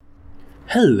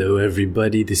Hello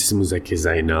everybody, this is Muzakir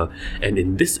Zainal, and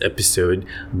in this episode,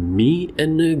 me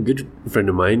and a good friend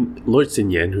of mine, Lord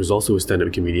Sin Yen, who's also a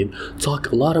stand-up comedian, talk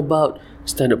a lot about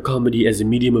stand-up comedy as a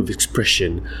medium of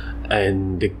expression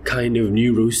and the kind of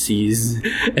neuroses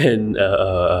and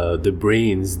the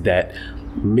brains that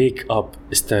make up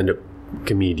a stand-up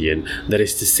comedian. That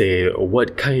is to say,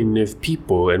 what kind of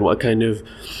people and what kind of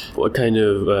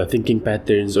thinking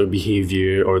patterns or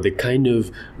behavior or the kind of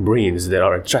brains that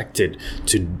are attracted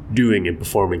to doing and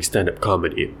performing stand-up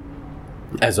comedy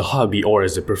as a hobby or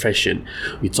as a profession.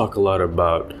 We talk a lot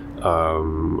about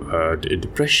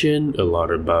depression, a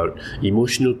lot about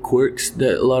emotional quirks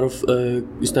that a lot of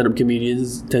stand-up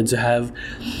comedians tend to have,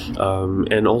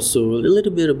 and also a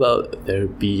little bit about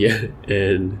therapy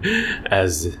and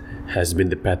as has been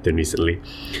the pattern recently,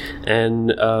 and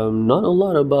not a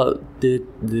lot about the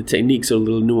techniques or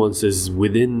little nuances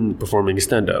within performing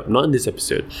stand-up, not in this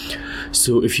episode.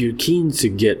 So if you're keen to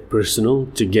get personal,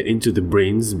 to get into the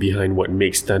brains behind what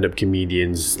makes stand-up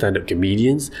comedians,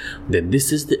 then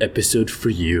this is the episode for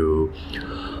you.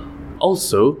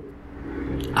 Also,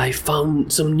 I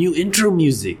found some new intro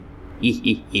music.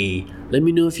 Let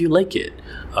me know if you like it.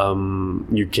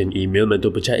 You can email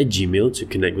mentalpecah@gmail.com to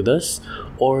connect with us,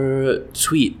 or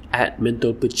tweet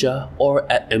 @mentalpecah or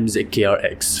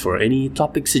 @mzkrx for any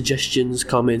topic suggestions,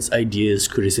 comments, ideas,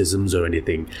 criticisms, or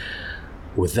anything.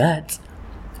 With that,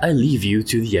 I leave you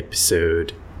to the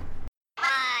episode.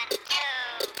 1,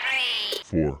 2,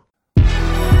 3, 4.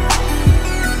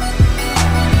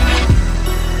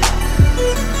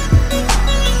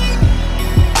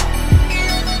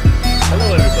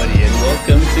 Hello everybody and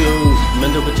welcome to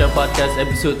Mental Pecah Podcast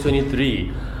episode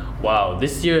 23. Wow,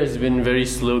 this year has been very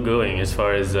slow going as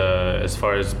far as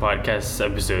podcast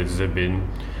episodes have been.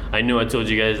 I know I told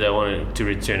you guys I wanted to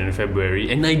return in February,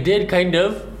 and I did kind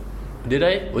of. Did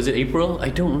I? Was it April? I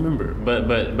don't remember.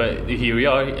 But here we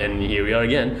are, and here we are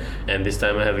again. And this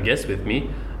time I have a guest with me.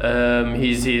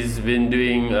 He's been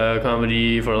doing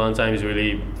comedy for a long time. He's a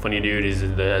really funny dude. He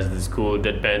has this cool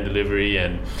deadpan delivery,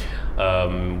 and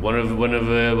one of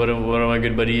my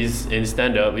good buddies in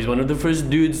stand-up. He's one of the first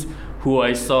dudes who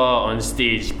I saw on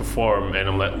stage perform, and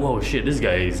I'm like, whoa, shit, this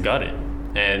guy's got it.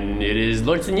 And it is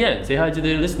Lord Sin Yen. Say hi to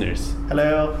the listeners.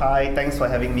 Hello, hi, thanks for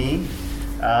having me.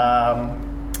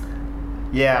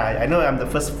 Yeah, I know I'm the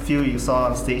first few you saw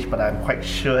on stage, but I'm quite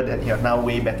sure that you're now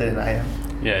way better than I am.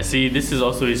 Yeah, see, this is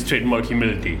also his trademark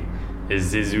humility.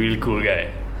 He's a really cool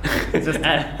guy. It's just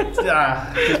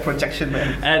projection,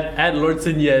 man. At Lord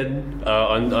Sin Yen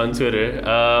on Twitter.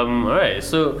 Alright,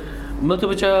 so Mental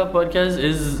Pecah Podcast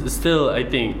is still, I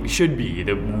think, should be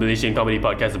the Malaysian comedy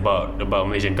podcast about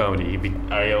Malaysian comedy.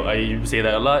 I say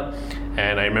that a lot,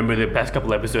 and I remember the past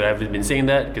couple episodes I haven't been saying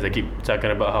that because I keep talking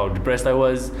about how depressed I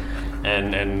was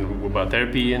and about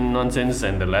therapy and nonsense,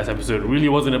 and the last episode really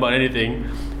wasn't about anything.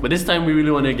 But this time we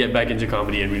really want to get back into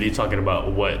comedy and really talking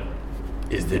about what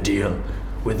is the deal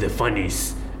with the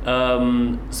funnies.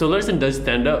 So Larson does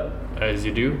stand up, as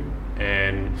you do,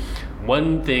 and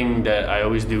one thing that I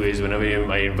always do is whenever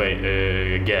I invite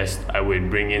a guest, I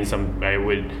would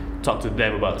talk to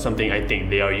them about something I think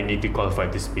they are uniquely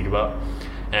qualified to speak about.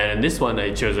 And in this one,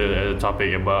 I chose a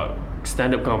topic about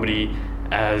stand-up comedy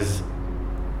as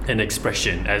an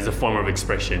expression, as a form of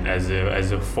expression, as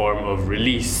a form of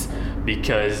release,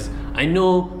 because I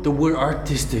know the word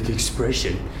artistic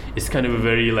expression is kind of a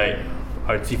very like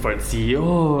artsy-fartsy,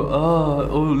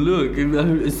 oh look,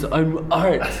 I'm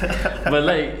art. But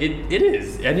like it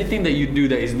is anything that you do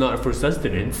that is not for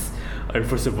sustenance and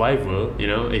for survival. You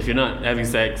know, if you're not having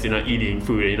sex, you're not eating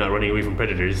food, and you're not running away from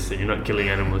predators, and you're not killing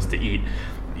animals to eat,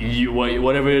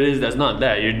 whatever it is that's not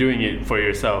that, you're doing it for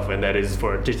yourself, and that is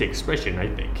for artistic expression, I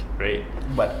think, right?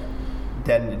 But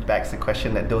then it begs the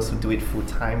question that those who do it full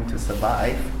time to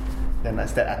survive, then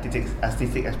is that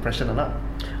artistic expression or not?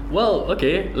 Well,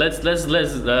 okay, let's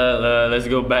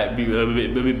go back a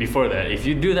bit before that. If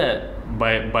you do that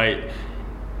by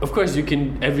of course you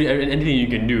can anything you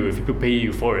can do, if people pay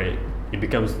you for it, it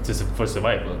becomes just for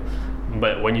survival.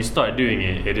 But when you start doing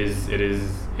it, it is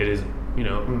you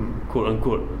know, quote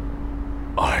unquote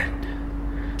art.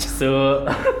 So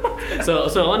I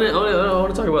want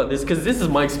to talk about this because this is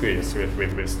my experience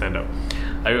with stand up.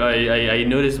 I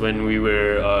noticed when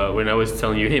I was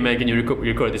telling you, hey man, can you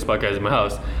record this podcast in my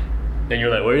house? And you're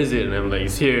like, where is it? And I'm like,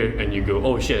 it's here. And you go,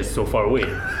 oh shit, it's so far away.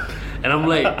 And I'm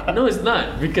like, no, it's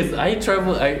not, because I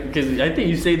travel. Because I think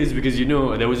you say this because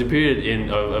there was a period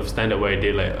of stand up where I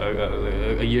did like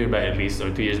a year back at least,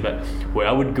 or 2 years back, where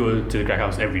I would go to the Crack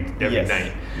House every Yes.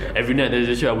 night. Yeah. Every night there's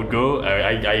a show I would go.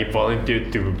 I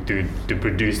volunteered to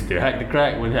produce the Hack the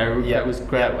Crack when Hack Yeah. was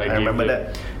crap. Yeah, I remember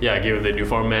that. Yeah, I gave him the new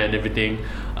format and everything.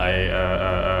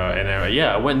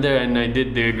 I went there and I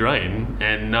did the grind,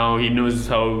 and now he knows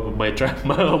how my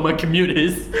commute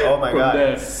is. Oh my from god,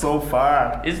 there. it's so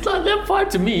far. It's not that far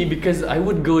to me because I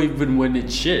would go even when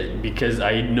it's shit, because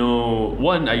I know,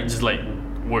 one, I just like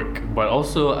work, but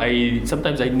also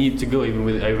sometimes I need to go even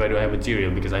if I don't have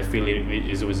material, because I feel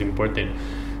it was important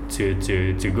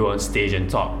to go on stage and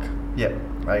talk. Yep,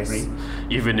 I agree.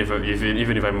 Even if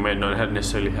I might not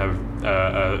necessarily have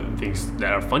things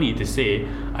that are funny to say,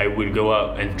 I would go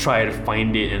out and try to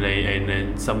find it, and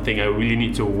then something I really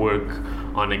need to work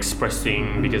on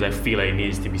expressing because I feel like it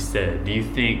needs to be said. Do you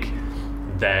think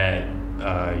that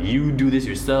you do this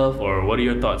yourself, or what are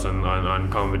your thoughts on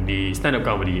comedy, stand-up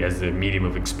comedy as a medium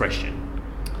of expression?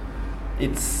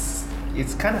 It's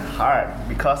kind of hard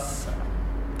because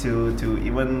to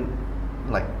even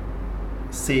like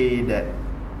say that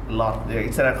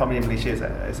stand-up comedy in Malaysia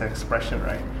is an expression,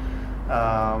 right?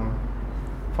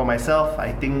 For myself,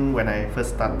 I think when I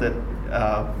first started,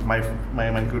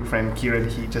 my good friend Kieran,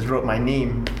 he just wrote my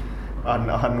name on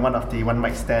one of the one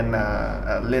mic stand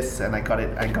lists, and I got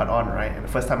on, right? And the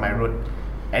first time I wrote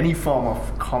any form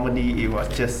of comedy, it was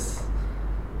just,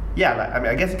 yeah, like, I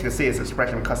mean, I guess you could say it's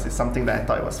expression because it's something that I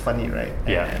thought it was funny, right?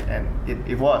 Yeah. And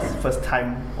it was first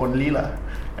time only lah.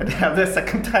 And then after the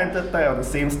second time, third time, the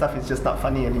same stuff is just not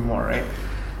funny anymore, right?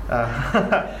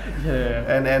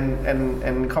 Yeah.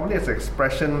 And comedy as an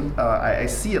expression, I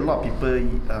see a lot of people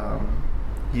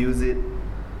use it,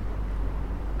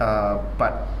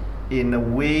 but in a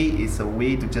way, it's a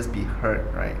way to just be heard,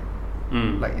 right?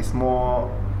 Like it's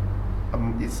more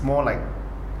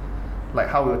like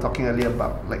how we were talking earlier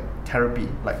about like therapy,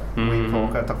 like when we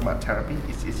talk about therapy,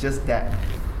 it's just that.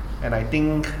 And I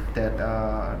think that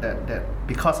that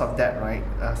because of that, right,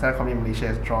 stand-up comedy in Malaysia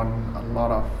has drawn a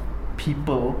lot of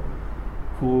people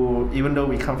who, even though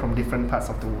we come from different parts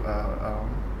of the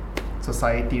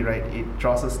society, right, it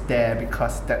draws us there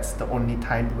because that's the only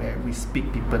time where we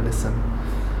speak, people listen.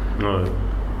 No,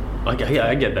 I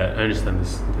get that. I understand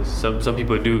this. Some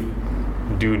people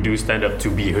do stand up to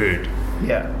be heard.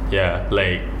 Yeah,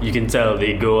 like you can tell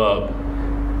they go up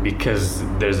because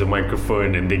there's a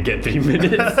microphone and they get 3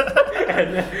 minutes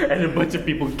and a bunch of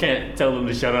people can't tell them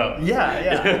to shut up.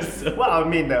 Yeah. So- Well, I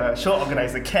mean, the show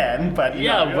organizer can, but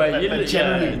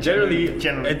generally,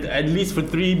 at least for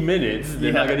 3 minutes,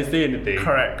 they're not gonna say anything.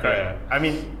 Correct. Yeah. I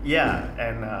mean,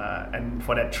 and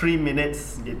for that 3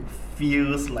 minutes, it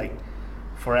feels like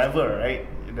forever, right?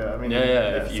 I mean,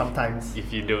 sometimes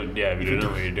if you don't know what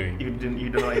you're doing. you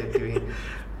don't know what you're doing.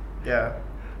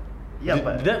 Yeah,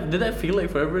 but Did that feel like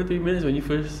forever, 3 minutes when you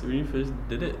first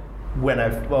did it?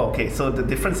 So the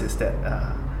difference is that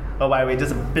by the way,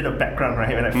 just a bit of background,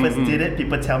 right? When I first did it,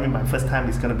 people tell me my first time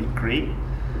is gonna be great.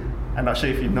 I'm not sure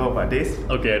if you know about this.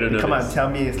 Okay, I don't know. Come this. out and tell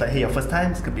me, it's like, hey, your first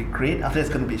time is gonna be great. After it's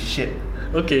gonna be shit.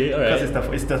 Okay, alright.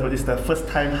 Because it's the first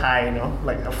time high,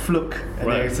 like a fluke, and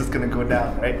then it's just gonna go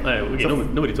down, right? Okay,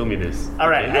 nobody told me this. All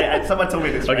right, Okay. someone told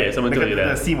me this. Okay, right? someone told you that.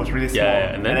 The scene was really small,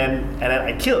 Yeah, and then? and then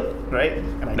I killed, right?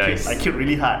 And I killed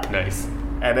really hard. Nice.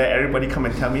 And then everybody come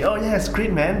and tell me, oh yeah, it's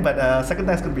great, man, but second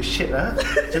time's gonna be shit, huh?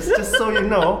 just so you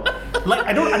know. Like,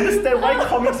 I don't understand why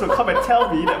comics will come and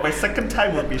tell me that my second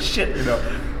time will be shit,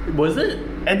 Was it?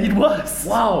 And it was.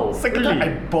 Wow, Second really? time I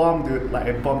bombed, dude. Like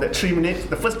I bombed that 3 minutes.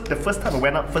 The first time I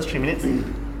went up, first 3 minutes,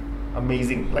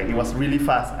 amazing. Like it was really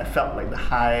fast. I felt like the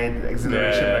high, the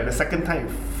exhilaration. Yeah. Like the second time,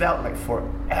 it felt like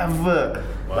forever.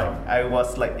 Wow. Like I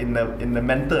was like in the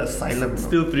mental asylum.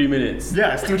 Still 3 minutes.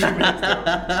 Yeah, still 3 minutes.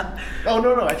 Though. Oh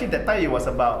no! Actually, that time it was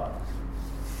about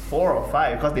 4 or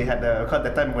 5 because they had because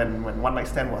that time when one night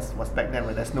stand was back then,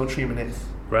 where there's no 3 minutes.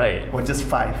 Right. Or just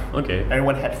 5. Okay.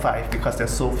 Everyone had 5 because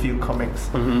there's so few comics.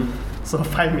 So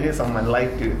 5 minutes of my life,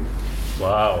 dude,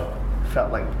 Wow.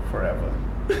 felt like forever.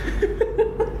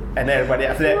 And then everybody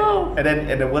after that, Wow.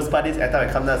 and the worst part is every time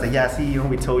I come down, I say, yeah, see,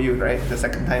 we told you, right? The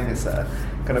second time is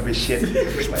gonna be shit.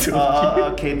 Like,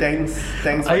 okay, thanks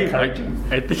for encouraging.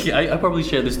 I think I probably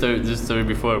shared this story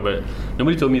before, but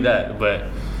nobody told me that. But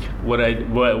what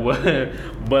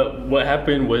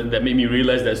happened was that made me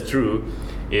realize that's true.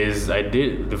 Is I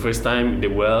did the first time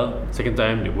did well, second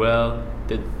time did well,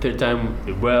 the third time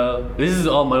did well. This is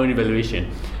all my own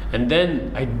evaluation, and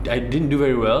then I didn't do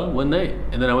very well one night,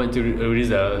 and then I went to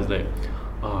Rizal. I was like,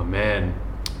 oh man,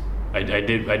 I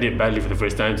did badly for the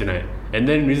first time tonight. And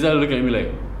then Rizal looked at me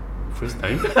like, First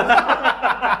time?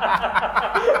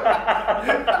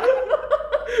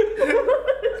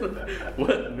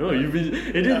 What? No, you've been.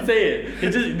 It didn't say it.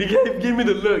 It just. The guy gave me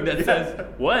the look that says,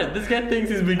 "What? This guy thinks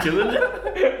he's been killing it."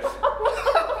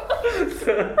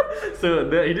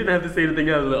 He didn't have to say anything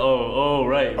else. Like, oh,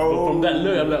 right. But from that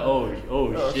look, I'm like,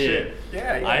 oh shit.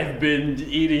 Yeah. I've been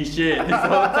eating shit this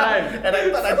whole time. And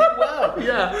I thought I did well.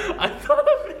 Yeah, I thought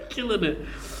I've been killing it.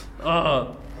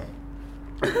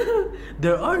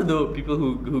 There are though people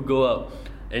who go up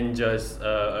and just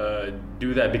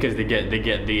do that because they get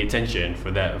the attention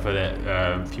for that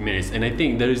few minutes. And I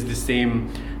think there is the same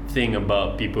thing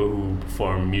about people who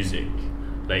perform music.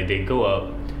 Like they go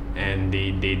up and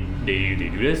they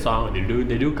do their song, they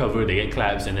do cover, they get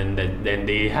claps, and then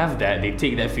they have that, they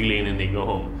take that feeling and they go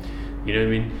home. You know what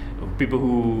I mean? People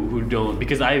who don't,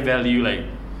 because I value like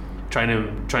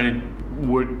trying to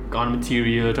work on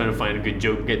material, trying to find a good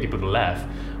joke, get people to laugh.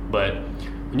 But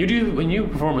when you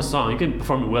perform a song, you can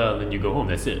perform it well and then you go home.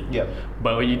 That's it. Yep.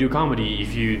 But when you do comedy,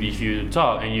 if you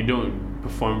talk and you don't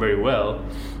perform very well,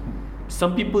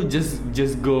 some people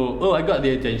just go, oh, I got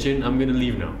their attention, I'm gonna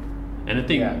leave now. And I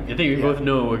think we both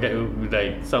know, okay,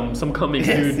 like some comics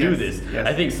do this. Yes.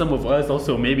 I think some of us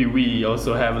also, maybe we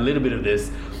also have a little bit of this,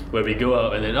 where we go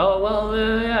out and then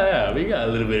we got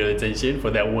a little bit of attention for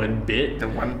that one bit. The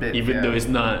one bit, even though it's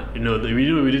not, we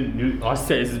didn't. Our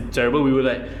set is terrible. We were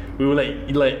like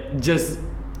just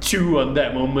chew on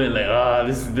that moment, like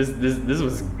this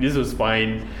was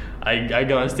fine. I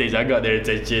got on stage, I got their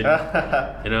attention,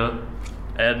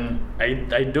 and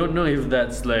I don't know if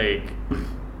that's like.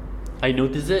 I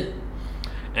notice it,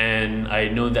 and I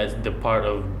know that's the part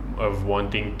of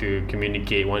wanting to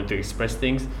communicate, wanting to express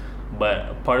things,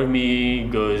 but part of me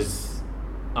goes,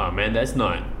 oh man, that's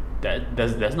not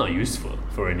useful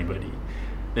for anybody.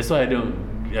 That's why I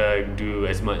don't do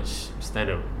as much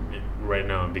stand up right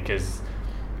now, because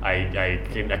I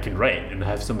can write and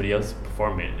have somebody else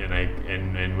perform it,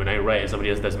 and when I write and somebody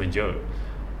else does my joke,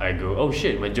 I go, oh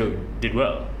shit, my joke did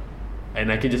well. And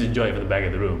I can just enjoy it from the back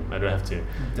of the room. I don't have to.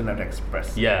 Don't have to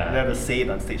express. Yeah. You don't have to say it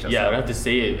on stage yourself. Yeah, I don't have to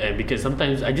say it, and because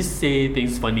sometimes I just say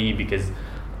things funny because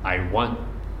I want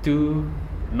to,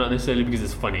 not necessarily because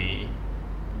it's funny.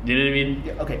 You know what I mean?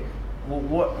 Yeah, okay.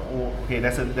 Okay.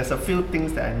 There's a few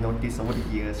things that I noticed over the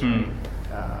years, right?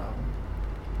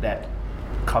 That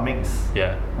comics.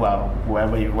 Yeah. Well,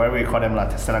 whoever you call them,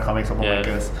 like stand-up comics or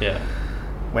makers. Yeah.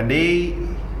 When they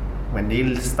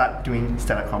start doing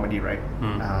stand-up comedy, right?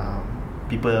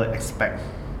 People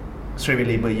straight away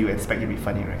label you, expect you to be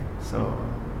funny, right? So,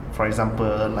 for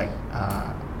example, like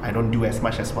I don't do as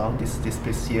much as well this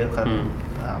year because I'm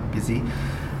busy.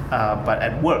 But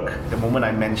at work, the moment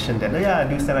I mentioned that, I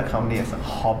do stand-up comedy as a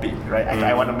hobby, right?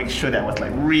 I want to make sure that I was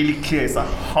like really clear. It's a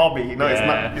hobby, It's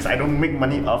not. I don't make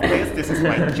money off this. This is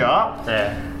my job.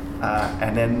 Yeah.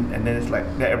 And then it's like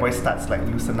everybody starts like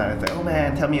loosen up. It's like, oh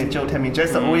man, tell me a joke.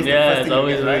 It's always the first thing you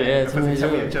get, right? Tell me a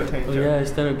joke. Yeah,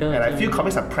 stand-up comedy. And I feel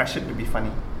comics are pressured to be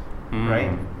funny,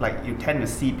 right? Like you tend to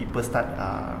see people start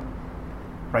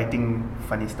writing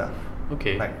funny stuff.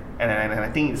 Okay. Like and I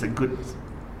think it's a good.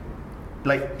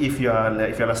 Like if you're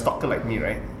a stalker like me,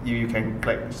 right? You can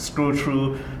like scroll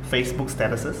through Facebook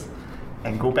statuses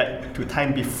and go back to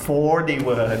time before they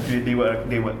were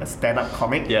a stand-up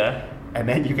comic. Yeah. And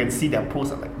then you can see their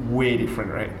posts are like way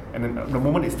different, right? And then the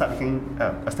moment they start being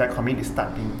a stand-up comic, they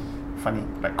start being funny,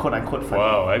 like quote unquote funny.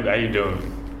 Wow, I don't.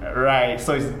 Right.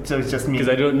 So it's just me. Because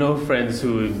I don't know friends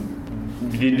who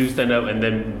didn't do stand-up and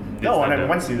then. No, and then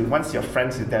once you're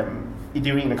friends with them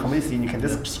during the comedy scene, you can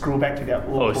just scroll back to their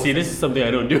old. Oh, see, this is something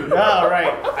I don't do. Oh,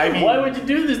 right. I mean, why would you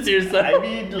do this to yourself? I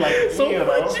mean, like so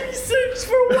much research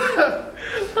for what?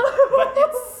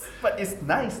 but it's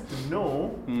nice to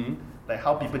know. Like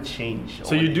how people change.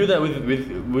 So you do that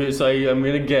with so I'm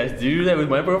gonna guess. Do you do that with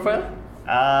my profile?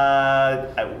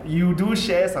 You do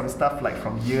share some stuff like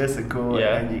from years ago,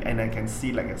 Yeah. and I can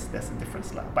see like there's a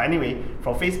difference lah. But anyway,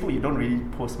 from Facebook you don't really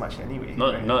post much anyway.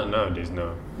 Right? Not nowadays,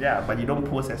 no. Yeah, but you don't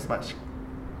post as much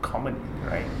comedy,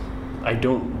 right? I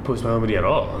don't post my comedy at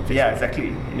all on Facebook. Yeah,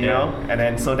 exactly. You know, and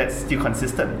then so that's still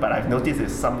consistent. But I've noticed that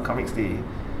some comics they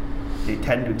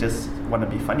tend to just want to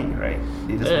be funny, right?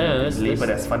 They just want to be labeled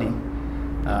as funny.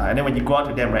 And then when you go out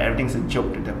to them, right, everything's a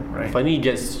joke to them, right? Funny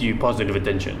gets you positive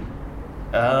attention.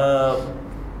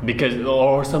 Because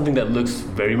or something that looks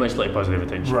very much like positive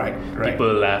attention. Right.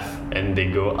 People laugh and they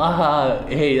go, aha,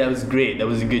 hey, that was great, that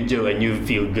was a good joke, and you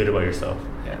feel good about yourself.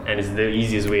 Yeah. And it's the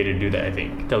easiest way to do that, I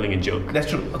think, telling a joke. That's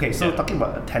true. Okay, so talking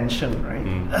about attention,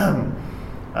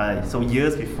 right? So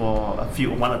years before,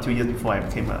 1 or 2 years before I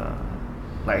became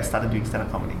I started doing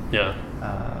stand-up comedy. Yeah.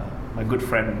 My good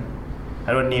friend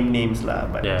I don't name names lah,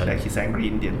 but Yeah. like he's angry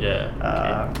Indian. Yeah.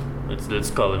 Okay.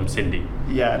 Let's call him Cindy.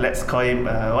 Yeah, let's call him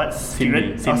what's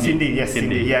Cindy. Kiran? Oh, Cindy. Yes,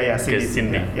 Cindy. Cindy. Yeah, Cindy. Because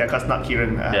Cindy. Yeah, cause not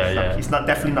Kiran. Yeah. He's not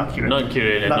definitely not Kiran. Not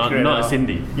Kiran and not Kiran a at all.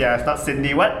 Cindy. Yeah, it's not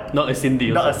Cindy. What? Not a Cindy.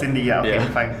 Not a also. Cindy. Yeah. Okay,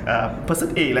 Yeah. fine.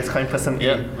 Person A. Let's call him person A.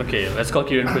 Yeah. Okay. Let's call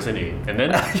Kiran person A, and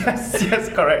then yes,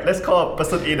 correct. Let's call a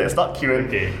person A that's not Kiran.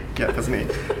 Okay. Yeah, person A.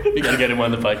 we gotta get him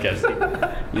on the podcast.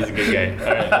 He's a good guy.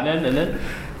 All right. And then.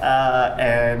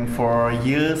 And for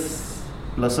years,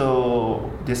 also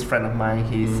this friend of mine,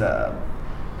 he's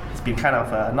been kind of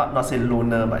not say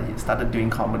loner, but he started doing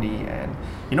comedy, and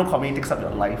comedy takes up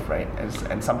your life, right?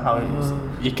 And somehow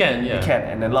You can, yeah. you can,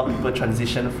 and a lot of people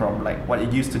transition from like what you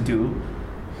used to do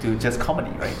to just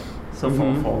comedy, right? So for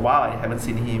a while, I haven't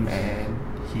seen him, and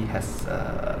he has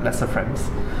lesser friends.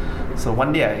 So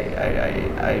one day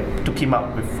I took him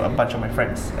out with a bunch of my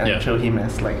friends and Yeah. I showed him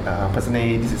as like person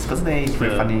A, this is person A, it's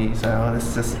very Yeah. funny, so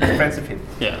let's just be friends with him.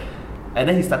 Yeah. And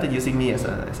then he started using me as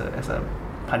a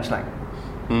punchline.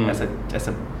 As a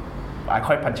I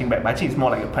call it punching bag, but actually it's more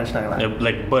like a punchline.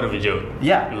 Like butt of a joke.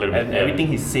 Yeah, A little and bit. Yeah. everything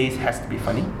he says has to be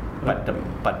funny, but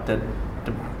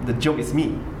the joke is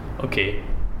me. Okay.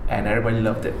 And everybody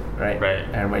loved it, right? Right.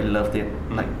 Everybody loved it,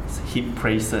 like heap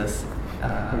praises.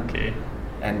 Okay.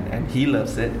 And he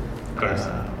loves it. Of course.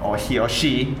 Or he or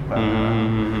she. But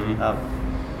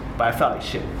I felt like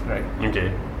shit, right?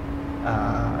 Okay.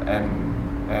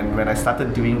 And when I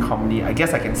started doing comedy, I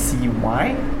guess I can see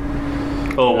why.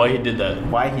 Oh, why he did that?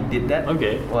 Why he did that?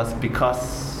 Okay. Was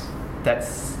because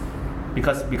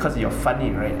because you're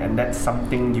funny, right? And that's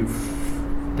something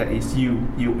that is you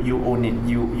own it.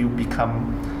 You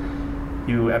become,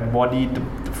 you embody the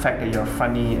fact that you're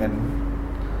funny,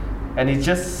 and it's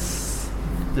just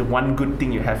the one good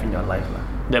thing you have in your life, lah.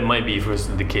 That might be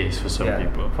the case for some Yeah,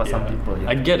 people. for some people, yeah.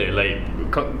 I get it. Like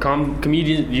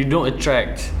comedians, you don't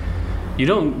attract. You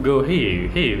don't go, hey,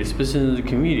 this person is a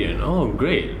comedian. Oh,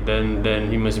 great. Then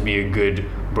he must be a good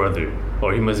brother,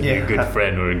 or he must be a good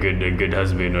friend, or a good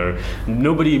husband, or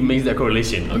nobody makes that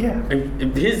correlation. Yeah.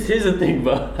 And here's the thing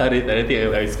about Harith, and I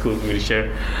think it's cool for me to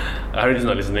share. Harith is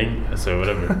not listening, so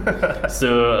whatever.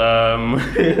 So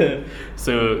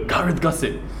Harith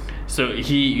gossip. So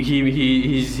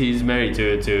he's married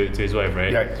to his wife,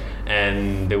 right? Right.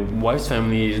 And the wife's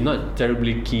family is not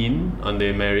terribly keen on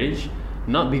their marriage.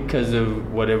 Not because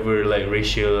of whatever like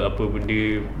racial apa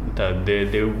benda.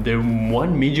 Their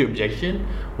one major objection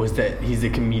was that he's a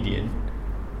comedian.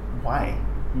 Why?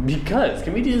 Because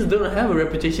comedians don't have a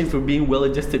reputation for being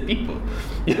well-adjusted people.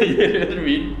 You know what I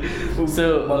mean?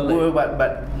 So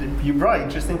But you brought an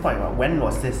interesting point. When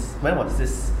was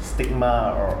this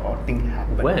stigma or thing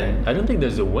happen? when? I don't think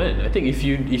there's a when. I think if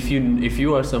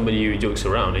you are somebody who jokes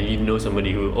around and you know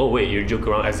somebody who, oh wait, you joke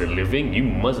around as a living, you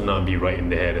must not be right in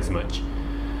the head as much.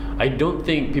 I don't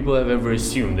think people have ever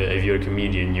assumed that if you're a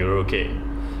comedian, you're okay.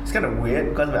 It's kind of weird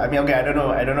because I mean, okay, I don't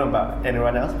know about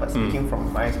anyone else, but speaking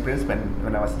from my experience,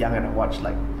 when I was young and I watched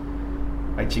like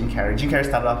Jim Carrey. Jim Carrey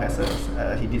started off as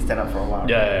he did stand up for a while,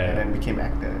 Yeah. and then became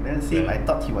actor. And then Yeah. I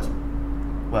thought he was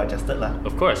well adjusted lah.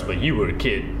 Of course, but you were a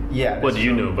kid. Yeah, What that's do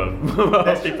you true. know about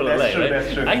That's people true, are like, that's true, right?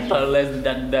 that's true. I thought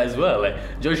that as well. Like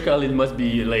George Carlin must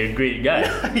be like a great guy.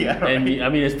 Yeah, And right. I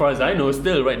mean, as far as I know,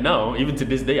 still right now, even to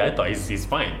this day, I thought he's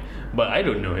fine. But I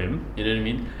don't know him. You know what I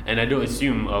mean? And I don't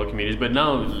assume all comedians. But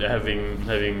now, having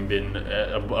been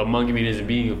among comedians and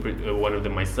being one of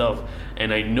them myself,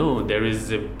 and I know there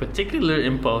is a particular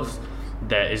impulse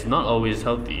that is not always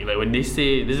healthy. Like when they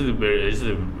say this is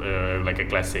like a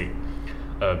classic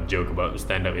joke about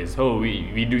stand up is, oh,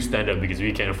 we do stand up because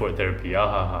we can't afford therapy. Ah,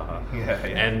 ha, ha, ha.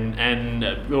 Yeah. And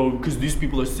because these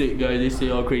people are sick, guys, they say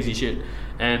all crazy shit.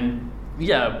 And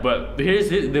yeah, but here's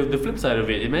the flip side of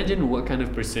it. Imagine what kind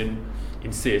of person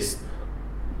insists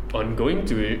on going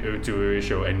to a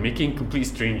show and making complete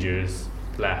strangers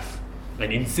laugh,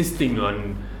 and insisting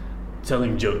on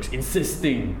telling jokes,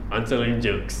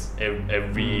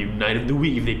 every night of the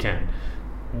week if they can.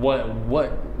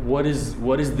 What is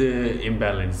the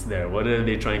imbalance there? What are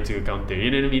they trying to counter? You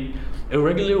know what I mean? A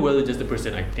regular, well-adjusted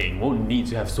person, I think, won't need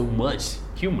to have so much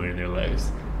humor in their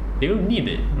lives. They don't need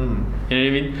it. You know what I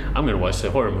mean? I'm gonna watch a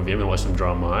horror movie. I'm gonna watch some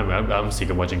drama. I'm sick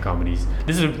of watching comedies.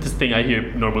 This is this thing I hear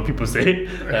normal people say.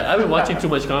 I've been watching too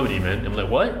much comedy, man. I'm like,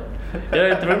 what?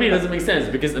 Yeah, for me, it doesn't make sense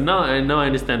because now I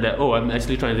understand that. Oh, I'm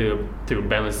actually trying to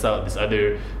balance out this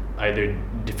either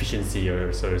deficiency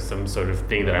or some sort of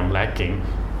thing that I'm lacking,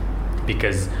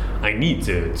 because I need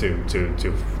to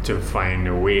find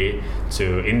a way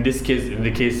to, in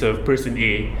the case of person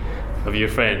A, of your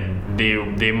friend,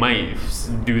 they might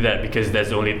do that because that's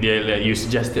the only like you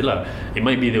suggested lah. It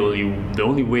might be the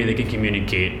only way they can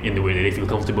communicate in the way that they feel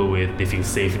comfortable with. They feel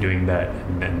safe doing that,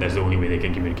 and then that's the only way they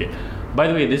can communicate. By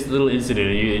the way, this little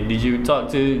incident, did you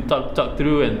talk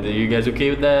through, and are you guys okay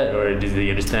with that, or did they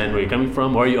understand where you're coming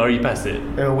from, or are you past it?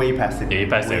 Way past it. Yeah, you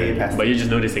passed it, but you're just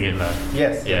noticing it lah.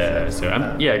 Yes. Yeah. Yes. So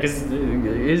because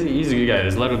he's a good guy.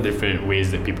 There's a lot of different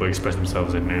ways that people express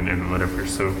themselves and whatever.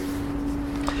 So.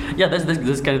 Yeah,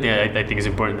 that's kind of thing I think is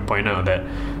important to point out, that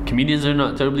comedians are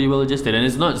not terribly well adjusted, and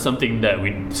it's not something that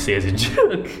we say as a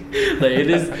joke. Like it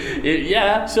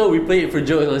is, so we play it for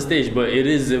jokes on stage, but it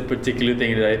is a particular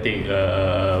thing that I think,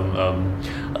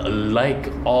 like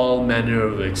all manner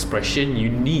of expression, you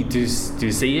need to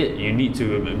say it. You need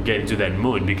to get into that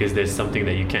mode because there's something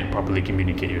that you can't properly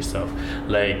communicate yourself.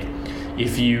 Like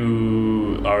if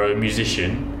you are a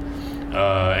musician.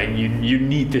 And you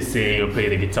need to sing or play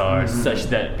the guitar such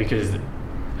that, because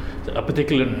a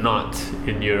particular knot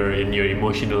in your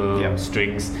emotional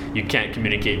strings, you can't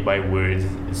communicate by words,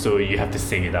 so you have to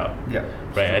sing it out. Yeah.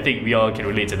 Right. I think we all can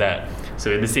relate to that.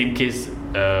 So in the same case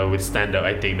with stand up,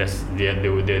 I think that's the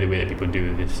way that people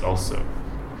do this also.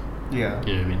 Yeah.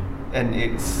 You know what I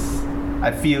mean? And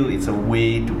I feel it's a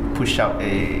way to push out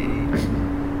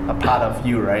a part of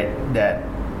you, right? That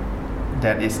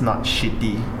is not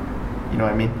shitty. You know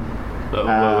what I mean?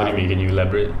 What do you mean? Can you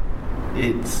elaborate?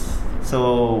 It's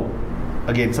so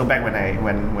again. So back when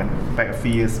back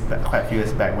quite a few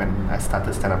years back when I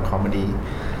started stand-up comedy,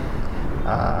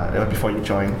 that was before you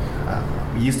joined.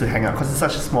 We used to hang out because it's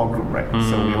such a small group, right?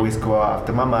 So we always go out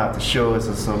after mama, after shows.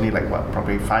 It's only like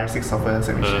probably 5-6 of us,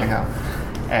 and we just hang out.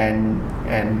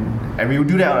 And we would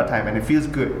do that all the time, and it feels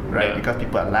good, right? Yeah. Because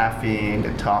people are laughing,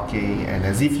 they're talking, and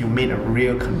as if you made a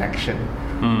real connection.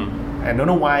 I don't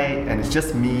know why, and it's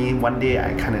just me. One day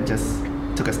I kind of just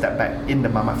took a step back in the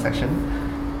mama section,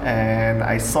 and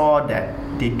I saw that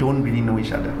they don't really know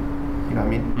each other. You know what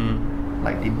I mean?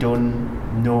 Like they don't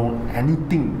know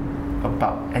anything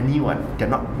about anyone. They're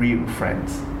not real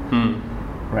friends,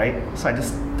 right? So I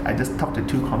just talked to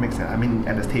two comics. And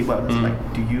at the table, I was like,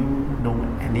 "Do you know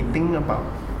anything about,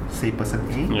 say, person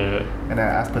A?" Yeah. And I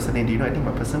asked person A, "Do you know anything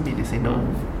about person B?" They say no.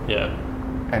 Yeah.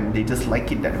 And they just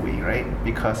like it that way, right?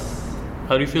 Because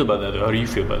how do you feel about that? How do you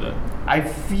feel about that? I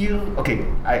feel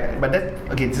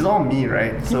but it's all me,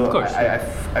 right? So of course.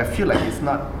 I feel like it's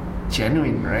not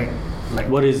genuine, right? Like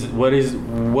what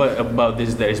about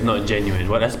this that is not genuine?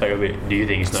 What aspect of it do you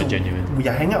think is not genuine? We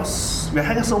hang out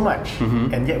so much,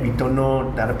 and yet we don't know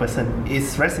the other person.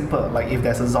 It's very simple. Like if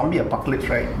there's a zombie apocalypse,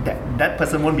 right? That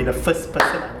person won't be the first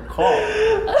person I would call.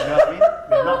 You know what I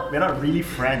mean? We're not really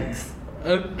friends.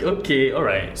 Okay, all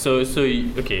right. So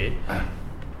okay.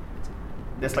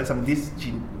 There's like some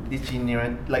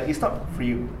disgenuine, like it's not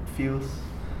real. Feels.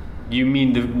 You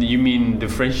mean the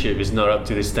friendship is not up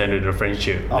to the standard of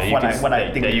friendship Of what I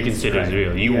think that you is, consider right. is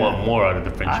real. You want more out of the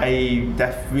friendship.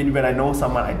 When I know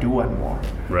someone, I do want more.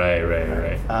 Right.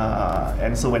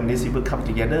 And so when these people come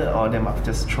together, all of them are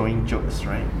just throwing jokes,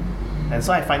 right? And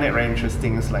so I find that very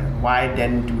interesting. It's like, why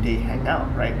then do they hang out,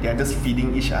 right? They're just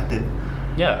feeding each other.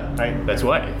 Yeah, right. That's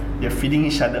why They're feeding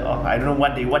each other off. I don't know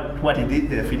what they did.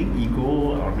 They're feeding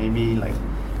ego, or maybe like.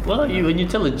 Well, when you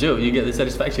tell a joke, you get the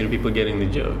satisfaction of people getting the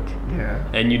joke. Yeah.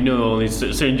 And you know only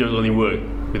certain jokes only work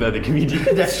with other comedians.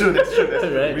 That's true.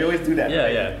 Right? We always do that.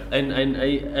 Yeah.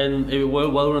 And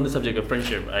while we're on the subject of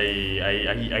friendship,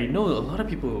 I know a lot of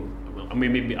people. I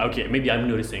mean, maybe I'm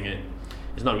noticing it.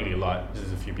 It's not really a lot.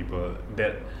 There's a few people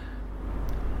that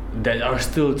are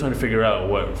still trying to figure out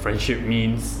what friendship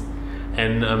means.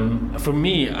 And for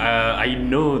me, I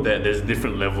know that there's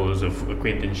different levels of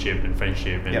acquaintanceship and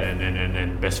friendship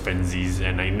and best friendsies,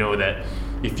 and I know that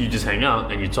if you just hang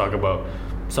out and you talk about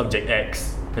subject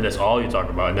X and that's all you talk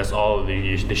about and that's all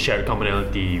the shared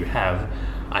commonality you have,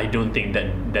 I don't think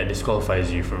that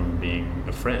disqualifies you from being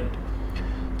a friend.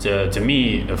 To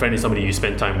me, a friend is somebody you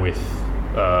spend time with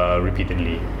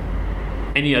repeatedly.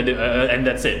 Any other and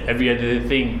that's it. Every other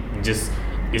thing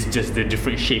is just the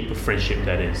different shape of friendship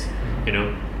that is. You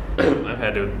know,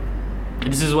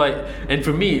 this is why, and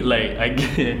for me, like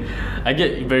I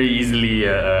get very easily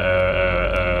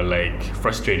like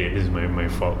frustrated. This is my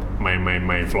fault,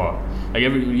 my flaw. I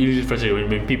get usually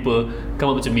frustrated when people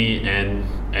come up to me and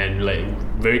like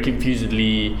very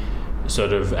confusedly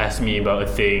sort of ask me about a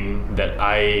thing that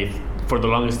I, for the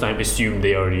longest time, assumed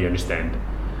they already understand.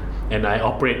 And I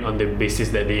operate on the basis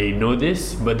that they know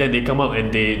this, but then they come up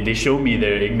and they show me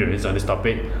their ignorance on this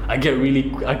topic. I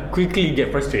quickly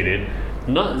get frustrated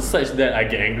Not such that I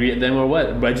get angry at them or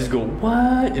what, but I just go,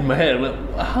 what? In my head, I'm like,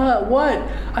 what?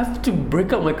 I have to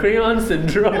break up my crayons and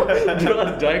draw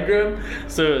a diagram.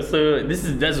 So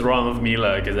that's wrong of me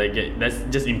lah, because that's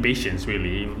just impatience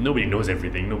really. Nobody knows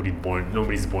everything.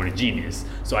 Nobody's born a genius.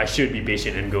 So I should be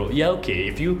patient and go, yeah, okay.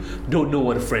 If you don't know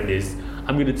what a friend is,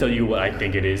 I'm gonna tell you what I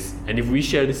think it is. And if we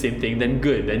share the same thing, then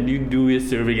good. Then you do your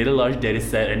survey, get a large data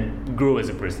set, and grow as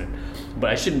a person.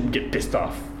 But I shouldn't get pissed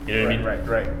off. You know what I mean?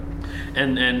 Right.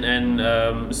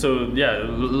 And so yeah, a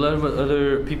lot of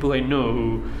other people I know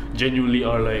who genuinely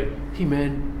are like, hey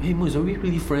Moose, are we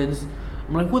really friends?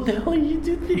 I'm like, what the hell are you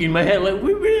doing? In my head, like,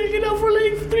 we've been hanging out for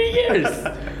like 3 years.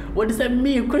 What does that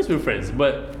mean? Of course we're friends.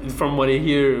 But from what I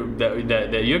hear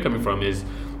that you're coming from is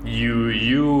you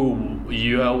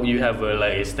have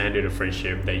a standard of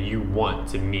friendship that you want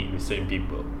to meet with certain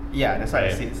people. Yeah, that's why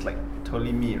right? I say it's like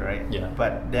totally me, right? Yeah.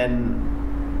 But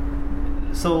then,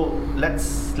 so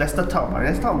let's not talk about it.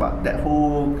 Let's talk about that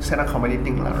whole stand-up comedy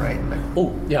thing, lah, right? Like,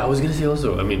 Oh yeah, I was gonna say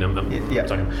also. I mean, I'm Yeah.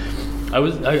 talking.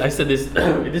 I said this.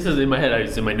 This is in my head.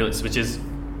 It's in my notes, which is,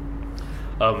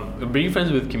 being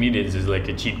friends with comedians is like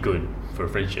a cheat code for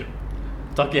friendship.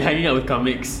 Hanging out with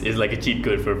comics is like a cheat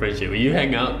code for friendship. When you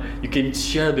hang out, you can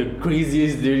share the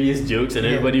craziest, dirtiest jokes, and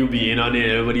everybody will be in on it.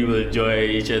 Everybody will enjoy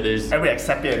each other's. everybody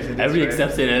accepts it. Everybody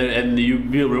accepts it, and you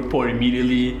build rapport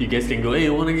immediately. You guys can go, hey,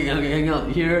 want to hang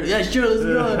out here? Yeah, sure, let's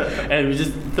go. And we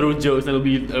just throw jokes, and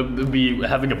it'll be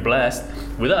having a blast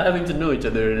without having to know each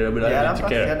other, without having to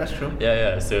care. Yeah, that's true.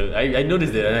 Yeah. So I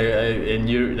noticed it, and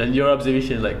your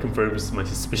observation like confirms my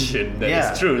suspicion that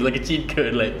it's true. It's like a cheat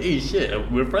code. Like, hey, shit,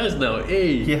 we're friends now. Hey.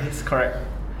 Yes, correct.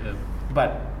 Yeah.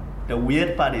 But the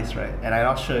weird part is, right, and I'm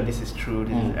not sure this is true.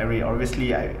 This is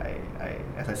obviously I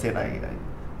as I said, I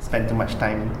spend too much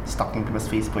time stalking people's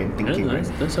Facebook and thinking, Yeah,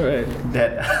 right? that's alright.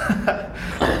 That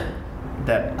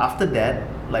that after that,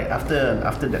 like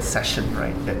after that session,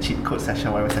 right, that cheat code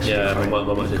session, whatever session, Yeah,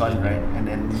 Mama gone, session. right, and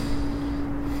then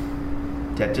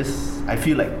they're just, I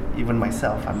feel like even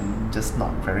myself, I'm just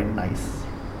not very nice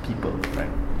people, right?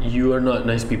 You are not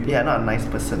nice people. Yeah, not a nice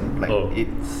person. Like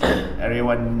it's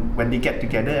everyone when they get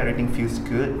together, everything feels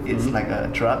good. It's like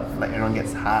a drug. Like everyone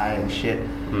gets high and shit.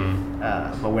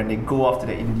 But when they go off to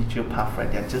the individual path, right,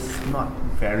 they're just not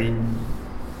very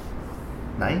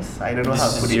nice. I don't know how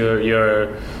to put it.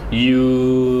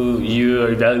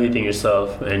 You're evaluating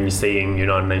yourself and saying you're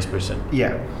not a nice person.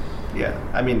 Yeah.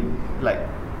 I mean, like,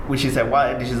 which is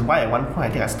why at one point I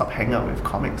think I stopped hanging out with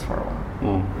comics for a while.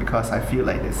 Because I feel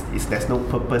like there's no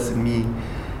purpose in me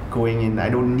going in. I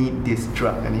don't need this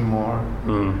drug anymore,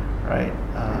 right?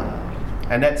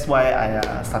 And that's why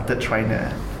I started trying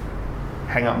to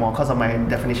hang out more because of my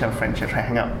definition of friendship. Try to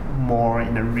hang out more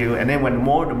in the real, and then the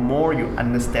more you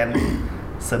understand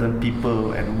certain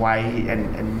people and why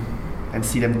and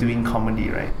see them doing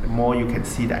comedy, right? The more you can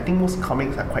see that. I think most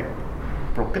comics are quite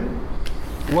broken.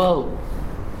 Well,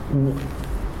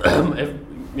 if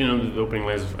you know the opening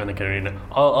lines of Anna Karenina,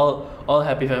 all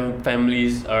happy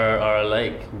families are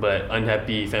alike, but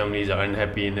unhappy families are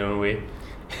unhappy in their own way.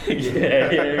 Yeah,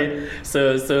 you know what I mean?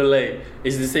 So like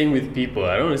it's the same with people.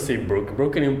 I don't want to say broken.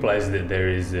 Broken implies that there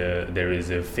is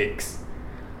a fix.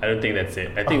 I don't think that's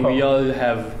it. I think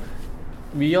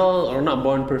we all are not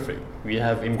born perfect. We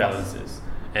have imbalances,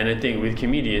 and I think with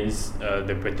comedians,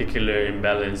 the particular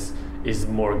imbalance is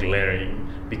more glaring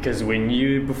because when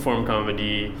you perform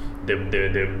comedy, the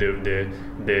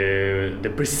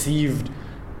perceived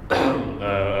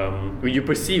when you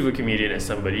perceive a comedian as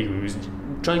somebody who's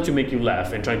trying to make you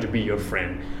laugh and trying to be your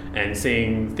friend and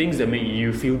saying things that make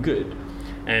you feel good,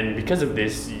 and because of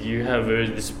this you have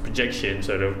this projection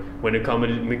sort of when a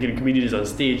comedian is on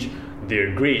stage.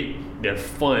 They're great, they're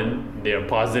fun, they're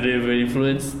positive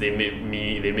influence, they make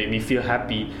me feel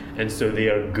happy, and so they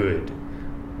are good.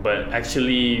 But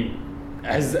actually,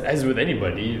 as with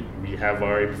anybody, we have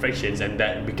our imperfections, and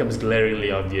that becomes glaringly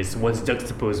obvious once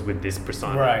juxtaposed with this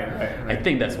persona. Right. I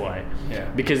think that's why. Yeah.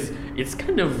 Because it's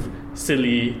kind of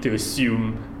silly to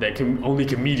assume that only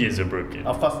comedians are broken.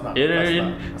 Of course not. You know what I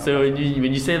mean? So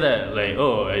when you say that, like,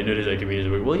 oh, I noticed that comedians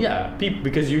are broken. Well, yeah,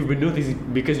 because you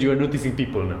are noticing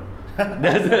people now. I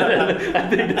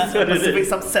think that's what it is.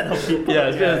 Subset of people.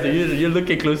 Yeah, you're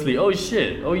looking closely. Oh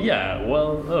shit. Oh yeah.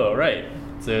 Well. Oh right.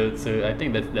 So I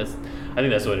think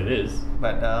that's what it is.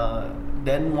 But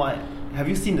then what? Have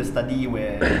you seen the study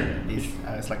where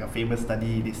it's like a famous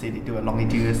study? They say they do a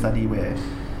longitudinal study where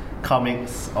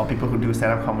comics or people who do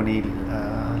stand-up comedy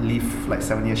live like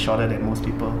 7 years shorter than most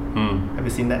people. Have you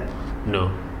seen that?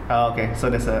 No. Okay, so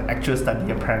there's an actual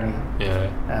study apparently. Yeah.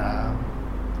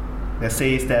 That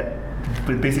says that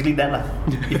But basically that lah.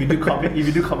 If you do comedy,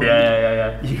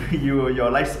 Yeah. your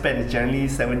lifespan is generally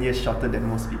 7 years shorter than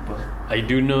most people. I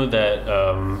do know that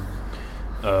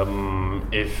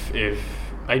if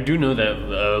I do know that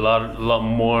a lot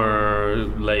more,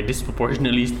 like,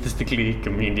 disproportionately statistically,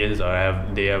 comedians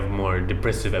have more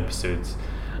depressive episodes.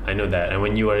 I know that, and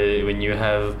when you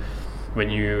have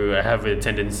a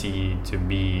tendency to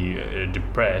be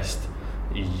depressed,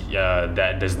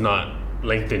 that does not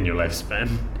lengthen your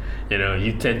lifespan. You know,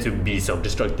 you tend to be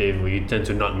self-destructive, or you tend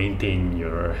to not maintain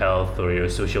your health or your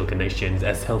social connections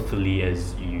as healthily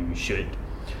as you should.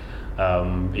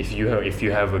 If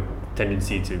you have a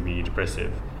tendency to be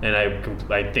depressive, and I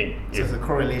think So it's a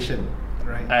correlation,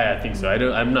 right? I think so.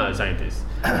 I'm not a scientist,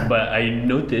 but I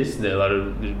noticed that a lot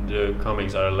of the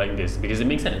comics are like this because it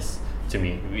makes sense to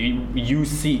me. You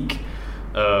seek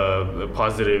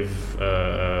positive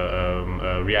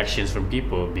reactions from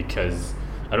people because,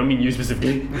 I don't mean you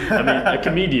specifically. I mean, a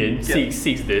comedian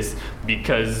seeks this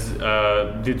because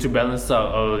to balance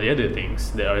out all the other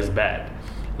things that are as bad.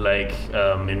 Like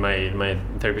in my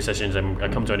therapy sessions, I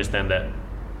come to understand that,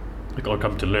 or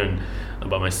come to learn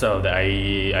about myself, that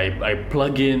I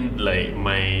plug in like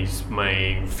my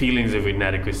feelings of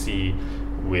inadequacy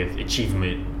with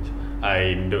achievement.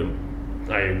 I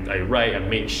write, I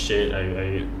make shit,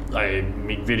 I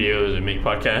make videos, I make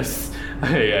podcasts.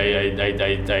 I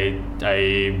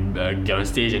get on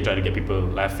stage and try to get people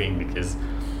laughing because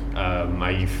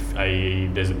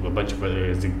there's a bunch of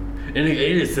other, and it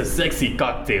is a sexy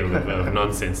cocktail of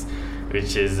nonsense,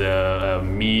 which is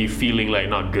me feeling like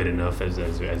not good enough as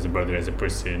a brother, as a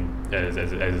person, as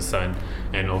a son,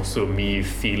 and also me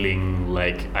feeling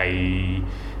like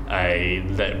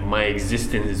that my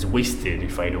existence is wasted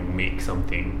if I don't make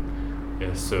something.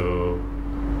 Yeah, so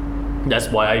that's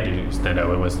why I do stand up.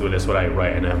 That's what I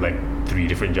write, and I have like 3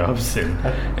 different jobs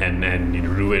and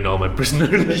ruin all my personal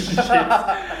relationships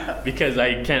because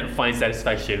I can't find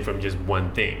satisfaction from just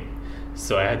one thing.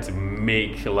 So I had to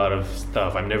make a lot of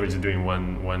stuff. I'm never just doing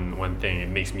one thing. It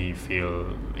makes me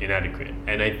feel inadequate.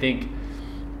 And I think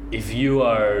if you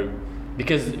are,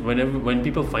 because when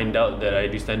people find out that I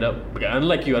do stand up,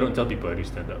 unlike you, I don't tell people I do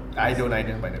stand up. I don't by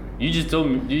the way. You just told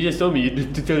me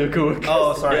to tell your coworkers.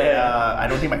 Oh, sorry. Yeah. I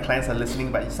don't think my clients are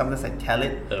listening, but sometimes I tell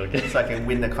it so I can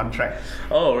win the contract.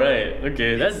 Oh, right.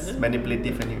 Okay, that's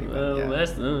manipulative anyway.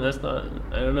 That's not.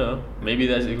 I don't know. Maybe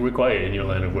that's required in your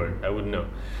line of work. I wouldn't know.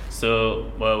 So,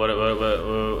 what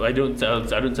I don't tell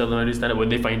them I do stand up. When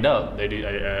they find out I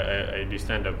do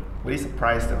stand up, Were you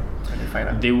surprised though when they find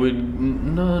out? they would,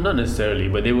 no, not necessarily,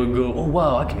 but they would go, "Oh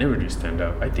wow, I can never do stand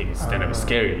up. I think stand up is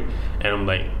scary." And I'm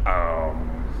like,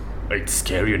 it's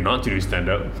scarier not to do stand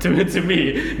up to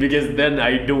me, because then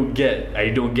I don't get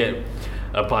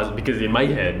a positive, because in my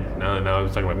head, now I'm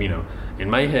talking about me now. In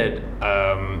my head,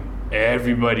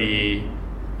 everybody,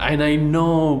 and I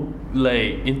know,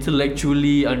 like,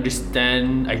 intellectually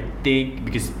understand, I think,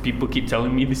 because people keep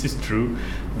telling me this is true,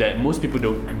 that most people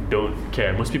don't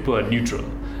care. Most people are neutral.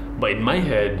 But in my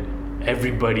head,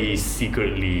 everybody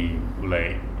secretly,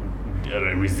 like,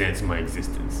 resents my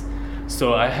existence.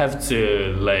 So I have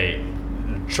to, like,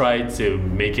 try to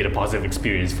make it a positive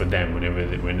experience for them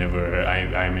whenever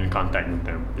I'm in contact with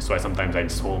them. That's why sometimes I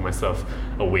just hold myself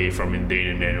away from the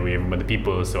internet, away from other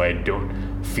people, so I don't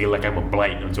feel like I'm a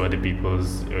blight onto other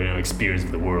people's experience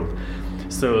of the world.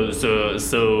 So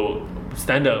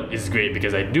stand up is great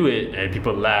because I do it and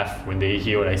people laugh when they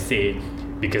hear what I say,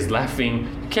 because laughing,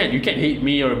 you can't hate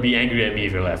me or be angry at me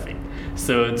if you're laughing.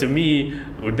 So to me,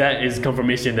 that is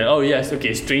confirmation that, oh yes,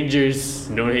 okay, strangers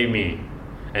don't hate me.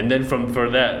 And then for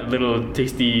that little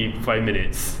tasty 5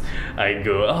 minutes, I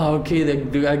go, oh okay,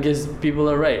 I guess people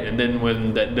are right. And then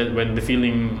when the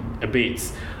feeling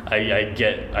abates, I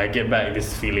get back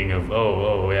this feeling of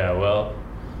oh yeah, well,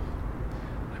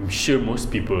 I'm sure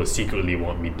most people secretly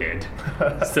want me dead.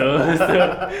 so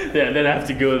yeah, then I have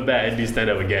to go back and do stand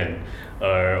up again,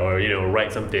 or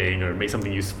write something or make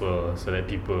something useful so that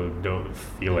people don't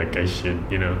feel like I should,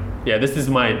 Yeah, this is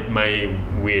my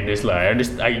weirdness.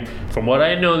 Like, from what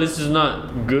I know, this is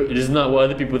not good. This is not what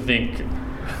other people think.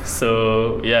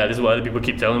 So yeah, this is what other people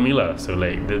keep telling me, lah. So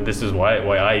like, this is why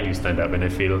I do stand up, and I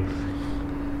feel.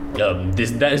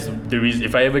 That is the reason.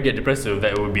 If I ever get depressive,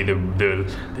 that would be the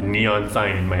neon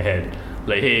sign in my head.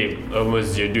 Like, hey,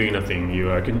 Almost, you're doing nothing.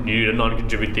 You're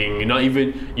non-contributing.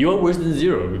 You are worse than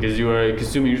zero because you are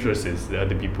consuming resources that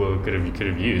other people could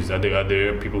have used.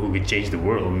 Other people who could change the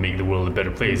world, make the world a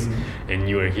better place, and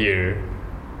you are here.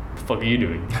 What the fuck are you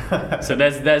doing? So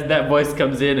that's that voice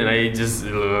comes in, and I just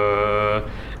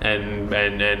and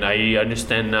I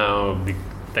understand now.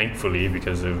 thankfully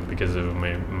because of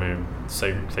my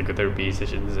psychotherapy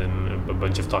sessions and a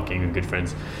bunch of talking with good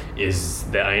friends, is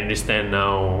that I understand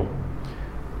now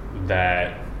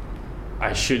that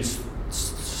I should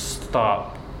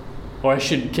stop, or I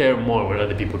should care more when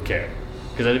other people care,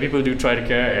 because other people do try to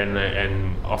care,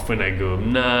 and often I go,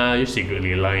 nah, you're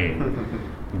secretly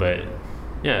lying. But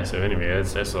yeah, so anyway,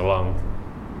 that's a long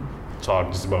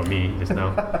talk just about me just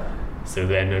now. So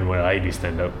then when I do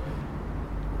stand up,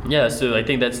 yeah, so I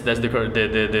think that's the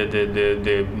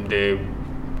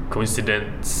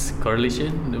coincidence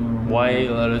correlation why a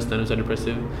lot of stand-ups are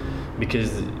depressive,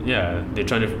 because yeah, they're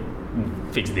trying to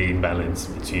fix the imbalance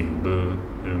between boo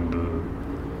and boo.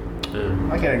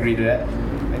 I can agree to that,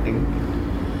 I think.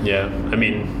 Yeah, I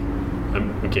mean,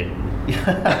 I'm okay. Because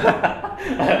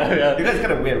it's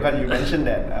kind of weird, because you mentioned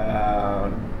that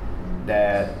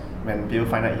that when people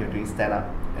find out you're doing stand-up,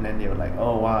 and then they were like,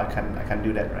 oh wow, I can't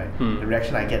do that, right? The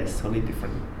reaction I get is totally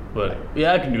different. But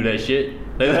yeah, I can do that shit.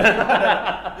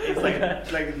 It's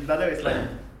like another is like,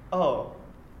 oh,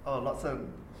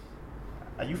 Lawson,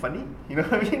 are you funny? You know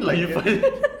what I mean? Like, you funny?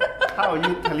 How are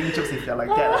you telling jokes if you're like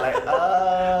that? I'm like,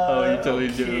 oh, you telling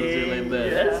jokes like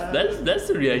that? Yeah. That's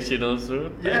a reaction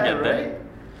also. Yeah, I get right. that.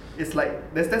 It's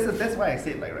like that's why I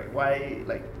said like, right, why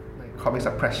like comics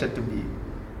are pressured to be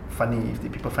funny if the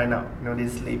people find out, you know, they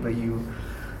just label you.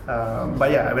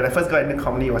 But yeah, when I first got into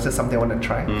comedy, it was just something I wanted to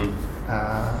try.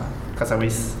 Because I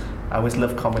always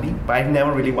loved comedy, but I've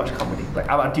never really watched comedy. Like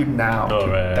up until now,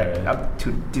 up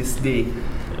to this day,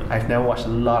 I've never watched a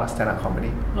lot of stand-up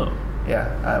comedy. Oh.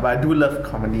 Yeah, but I do love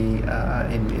comedy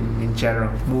in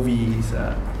general, movies,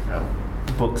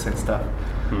 books and stuff.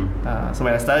 So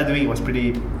when I started doing it, was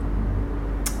pretty.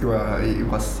 It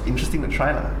was interesting to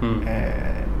try lah.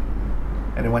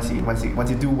 And then once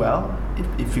you do well,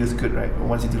 it feels good, right? But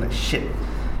once you do like shit, you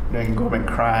know, you can go home and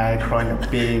cry in a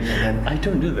bed, and then I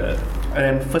don't do that.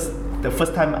 And then the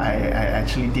first time I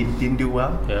actually didn't do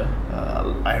well. Yeah.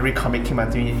 I read comic came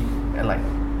out to me, and like,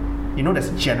 you know, there's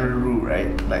a general rule, right?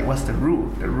 Like, what's the rule?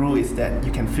 The rule is that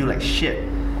you can feel like shit,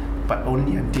 but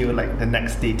only until like the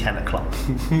next day 10 o'clock,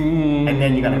 and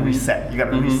then you gotta reset. You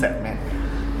gotta reset, man.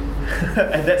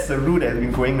 And that's the rule that's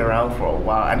been going around for a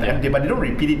while, but they don't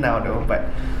repeat it now though. But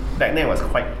back then it was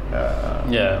quite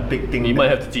a big thing. You might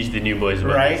have to teach the new boys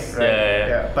about this. Right.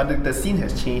 Yeah. But the scene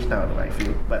has changed now, though, I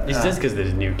feel. But it's just because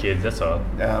there's new kids. That's all.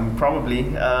 Probably.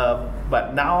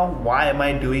 But now, why am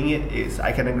I doing it? Is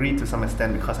I can agree to some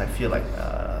extent because I feel like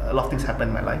a lot of things happen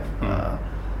in my life,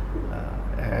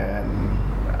 and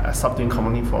I stopped doing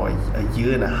comedy for a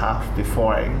year and a half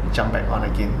before I jumped back on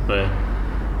again. Right.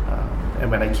 And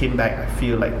when I came back, I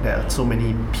feel like there are so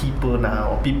many people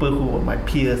now, or people who were my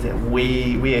peers, they're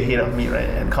way ahead of me, right?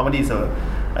 And comedy is a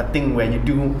thing where you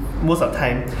do, most of the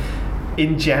time,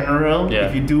 in general,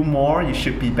 if you do more, you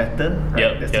should be better,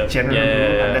 right? That's the general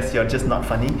rule, unless you're just not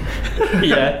funny.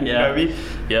 You know what I mean?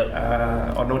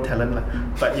 Or no talent lah.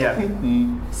 But yeah,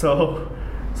 so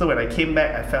when I came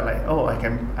back, I felt like, oh, I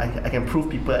can prove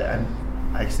people and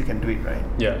I still can do it, right?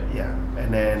 Yeah.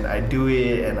 And then I do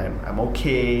it, and I'm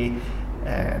okay,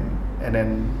 and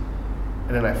then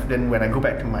when I go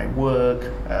back to my work,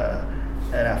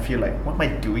 and I feel like, what am I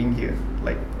doing here?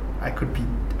 Like, I could be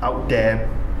out there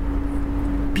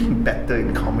being better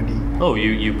in comedy. Oh,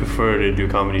 you prefer to do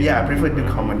comedy? Yeah, I prefer to do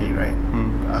comedy, right?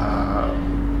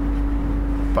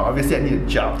 But obviously I need a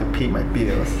job to pay my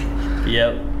bills.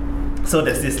 Yep. So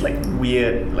there's this like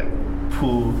weird like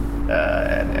pull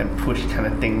and push kind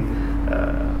of thing.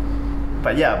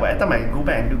 But every time I go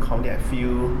back and do comedy, I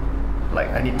feel like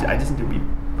I need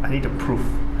to prove,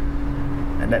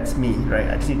 and that's me, right?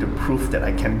 I just need to prove that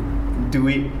I can do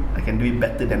it. I can do it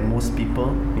better than most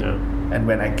people. Yeah. And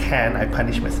when I can, I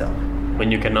punish myself.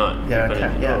 When you cannot. Yeah, I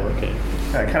can. Yeah. Oh, okay.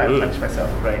 I kind of punish myself,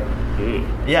 right?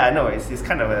 Yeah, I know. It's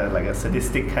kind of like a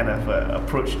sadistic kind of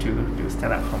approach to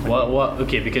stand-up comedy. What?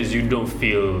 Okay, because you don't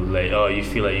feel like you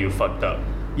feel like you fucked up.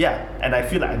 Yeah, and I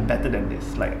feel like I'm better than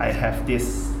this. Like I have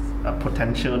this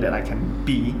potential that I can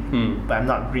be, but I'm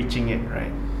not reaching it,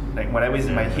 right? Like whatever is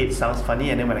in my head sounds funny,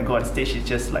 and then when I go on stage, it's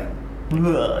just like,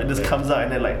 it just comes out,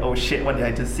 and then like, oh shit, what did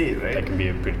I just say, right? That can be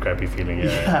a pretty crappy feeling.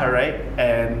 Yeah, right.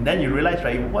 And then you realize,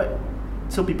 right, what?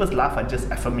 So people's laugh are just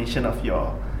affirmation of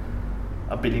your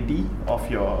ability, of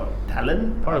your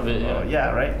talent. Part of it, yeah. Yeah,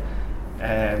 right.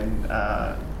 And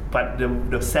but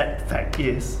the sad fact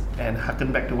is, and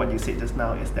harken back to what you said just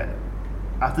now, is that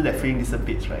after that feeling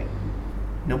dissipates, right,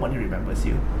 nobody remembers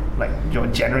you. Like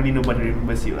generally nobody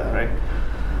remembers you, right?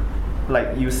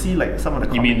 Like you see, like some of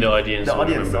the you mean the audience? The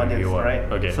audience, right?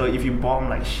 Okay. So if you bomb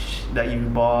like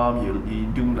you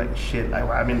do like shit.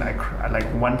 I mean, I like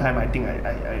one time I think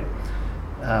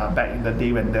back in the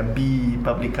day when the B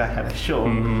Publica had a show,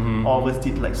 all of us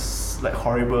did like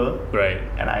horrible, Right.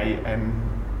 and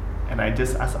I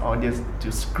just asked the audience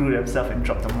to screw themselves and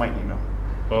drop the mic, you know.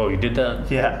 Oh, you did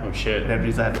that? Yeah. Oh shit. And then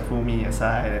Riza had to pull me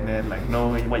aside and then like,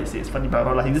 no, what you say is funny, blah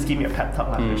blah blah. He just gave me a pep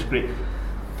talk, which is great.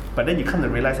 But then you come to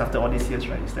realize after all these years,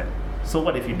 right, is that so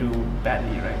what if you do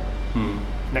badly, right?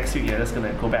 Next week you're just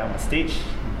gonna go back on the stage,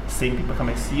 same people come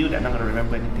and see you, they're not gonna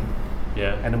remember anything.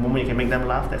 Yeah. And the moment you can make them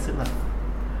laugh, that's it lah.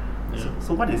 Yeah.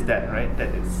 So what is that, right?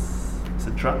 That is it's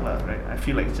a drug lah, right? I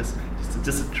feel like it's just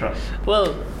a drug.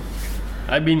 Well,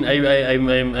 I mean,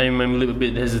 I'm a little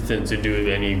bit hesitant to do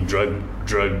any drug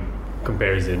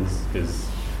comparisons because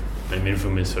I'm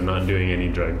infamous for not doing any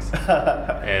drugs.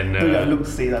 And Do your looks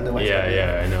say otherwise.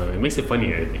 yeah, I know. It makes it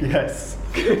funnier, I think. Yes.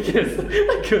 Yes,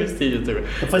 I go on stage and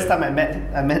The first time I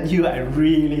met you, I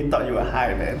really thought you were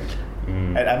high, man.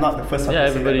 And I'm not the first one. yeah,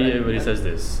 to say that, right? everybody says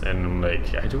this, and I'm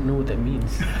like, I don't know what that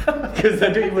means because I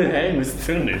don't even hang with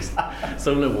stoners.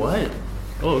 So I'm like, what?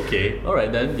 Oh, okay, all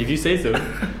right then. If you say so.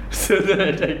 So then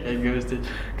I go on stage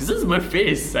because this is my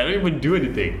face. I don't even do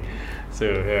anything. So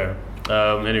yeah.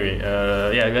 Anyway,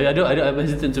 yeah, I'm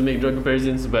hesitant to make drug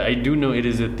comparisons, but I do know it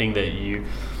is a thing that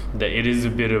it is a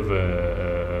bit of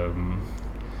a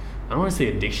I don't want to say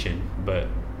addiction, but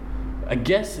I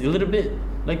guess a little bit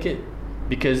like it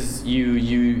because you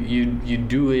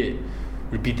do it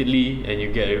repeatedly and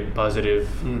you get a positive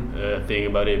thing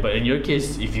about it. But in your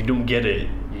case, if you don't get it,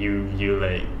 you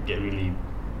like get really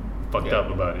fucked up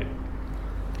about it.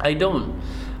 I don't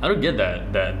get that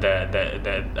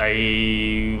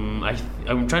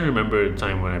I'm trying to remember a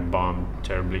time when I bombed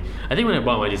terribly. I think when I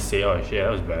bombed I just say, oh shit,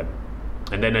 that was bad.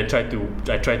 And then I try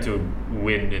to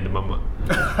win in the mama.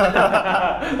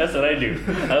 That's what I do.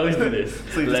 I always do this.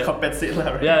 So you just compensate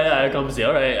lah, right? Yeah, I compensate.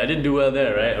 Alright, I didn't do well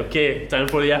there, right? Okay, time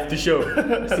for the after show.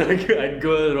 So I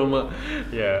go to Roma.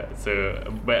 Yeah, so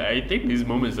but I think these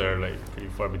moments are like pretty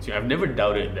far between. I've never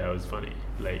doubted that I was funny.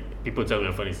 Like people tell me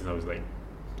I'm funny since I was like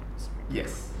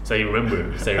Yes. So I remember.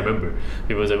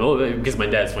 People say, oh, because my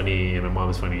dad's funny and my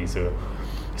mom's funny.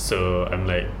 So I'm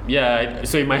like, yeah.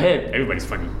 So in my head, everybody's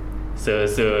funny. So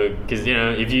because you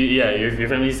know, if your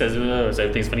family says, oh, so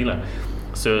everything's funny lah.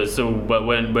 So but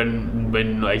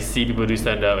when I see people do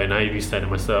stand up and I do stand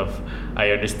up myself,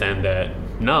 I understand that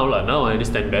now I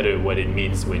understand better what it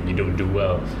means when you don't do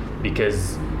well,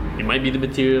 because it might be the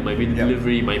material, might be the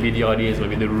delivery, might be the audience, might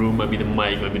be the room, might be the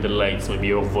mic, might be the lights, might be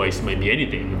your voice, might be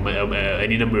anything,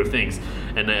 any number of things.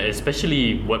 And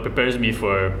especially what prepares me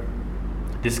for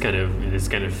this kind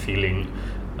of feeling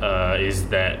is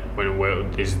that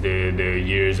the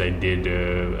years I did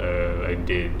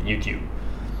YouTube,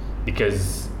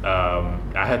 because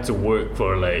I had to work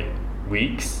for like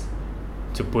weeks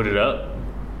to put it up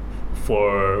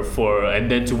for and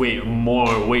then to wait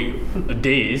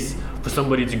days for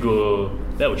somebody to go,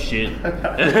 that was shit. like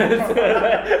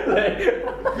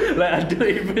I don't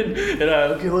even,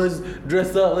 okay, let's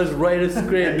dress up, let's write a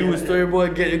script, do a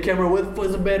storyboard, get a camera, where the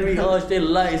fuck's the battery, oh shit,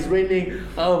 light, it's raining,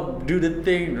 I'll do the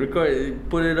thing, record,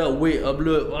 put it up, wait,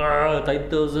 upload,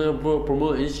 titles,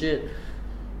 promote and shit.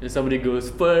 And somebody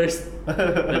goes first,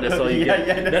 and that's all you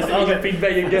get. That's all the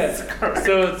feedback you get.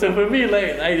 So for me,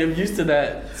 like I am used to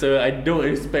that, so I don't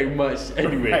expect much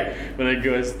anyway when I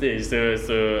go on stage. So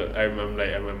I'm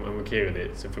okay with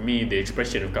it. So for me, the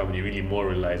expression of comedy really more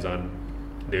relies on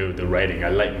the writing. I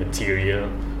like material.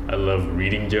 I love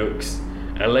reading jokes.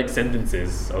 I like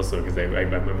sentences also because I'm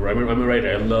a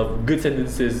writer. I love good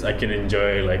sentences. I can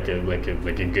enjoy like a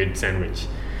good sandwich,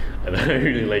 and I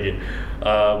really like it.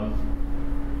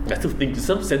 I still think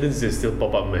some sentences still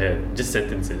pop up in my head. Just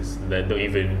sentences that they're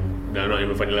not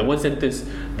even funny. Like one sentence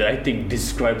that I think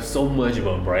describes so much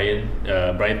about Brian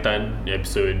Tan,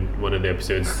 one of the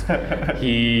episodes.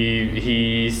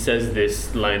 he says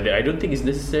this line that I don't think is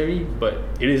necessary, but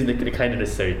it is the kind of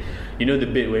necessary. You know the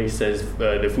bit where he says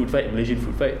the food fight, Malaysian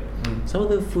food fight. Some of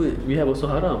the food we have also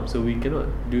haram, so we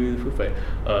cannot do the food fight.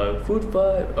 Food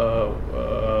fight,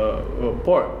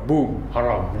 pork, boom,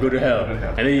 haram, go to hell.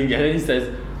 And then he says,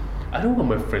 I don't want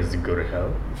my friends to go to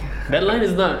hell. That line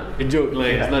is not a joke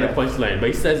line, it's not a punchline. But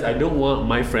he says, I don't want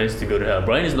my friends to go to hell.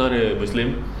 Brian is not a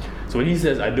Muslim. So when he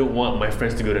says, I don't want my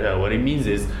friends to go to hell, what it means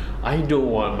is, I don't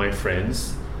want my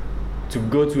friends to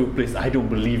go to a place I don't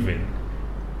believe in.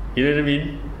 You know what I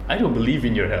mean? I don't believe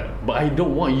in your hell, but I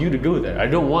don't want you to go there. I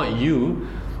don't want you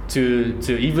to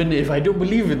even if I don't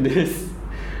believe in this,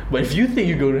 but if you think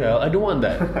you go to hell, I don't want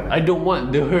that. I don't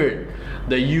want the hurt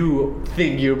that you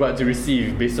think you're about to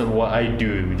receive based on what I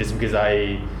do, just because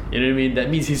you know what I mean? That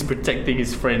means he's protecting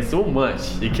his friends so much.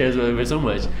 He cares about it so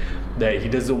much that he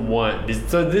doesn't want this.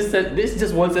 So this is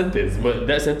just one sentence, but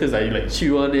that sentence I like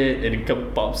chew on it and it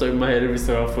pops out in my head every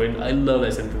so often. I love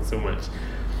that sentence so much.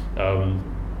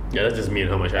 Yeah, that's just me and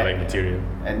how much I like material.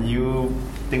 And you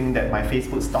think that my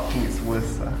Facebook stalking is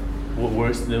worse? What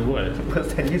worse than what?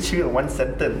 Worse than you chew on one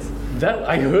sentence. That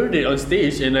I heard it on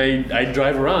stage and I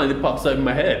drive around and it pops up in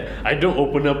my head. I don't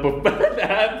open up an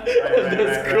app and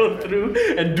then scroll through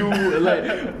and do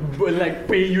like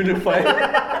pay Unify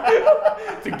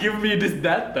to give me this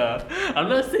data. I'm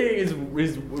not saying it's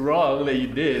wrong that you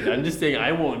did. I'm just saying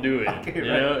I won't do it. Okay, you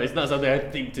know, it's not something I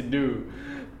think to do.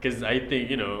 Because I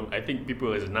think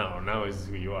people is now is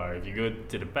who you are. If you go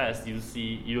to the past, you'll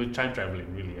time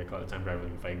traveling. Really, I call it time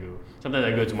traveling. If I go, sometimes I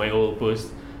go to my old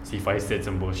post, see if I said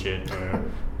some bullshit,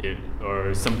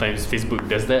 or sometimes Facebook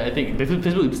does that. I think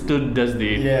Facebook still does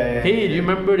the hey, do you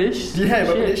remember this? Yeah, I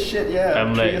remember this shit. Yeah,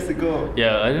 I'm 3 like, years ago.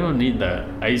 Yeah, I don't need that.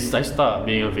 I stopped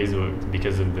being on Facebook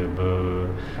because of the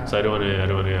so I don't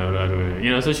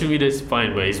wanna. Social media is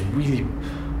fine, but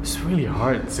it's really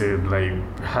hard to like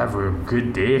have a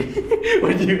good day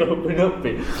when you open up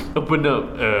the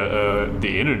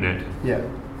internet. Yeah.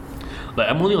 Like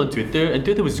I'm only on Twitter, and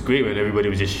Twitter was great when everybody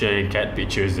was just sharing cat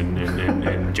pictures and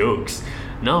jokes.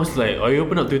 Now it's like, you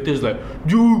open up Twitter, it's like,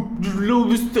 you know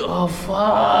this. Oh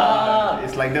fuck!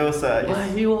 It's like those.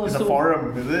 It's a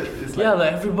forum, is it? It's like, yeah,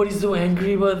 like everybody's so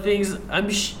angry about things.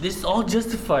 This is all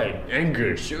justified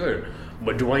anger, sure,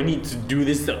 but do I need to do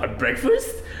this at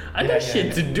breakfast? I got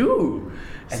shit to do.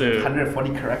 And So 140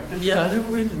 characters. yeah,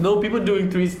 no people doing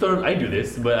 3-star. I do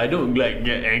this, but I don't like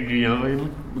get angry. I'm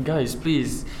like, guys,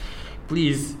 please,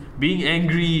 being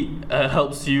angry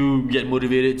helps you get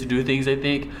motivated to do things. I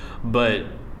think, but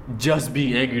just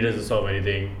being angry doesn't solve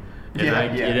anything. And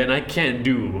then I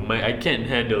can't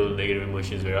handle negative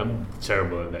emotions. Where I'm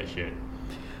terrible at that shit.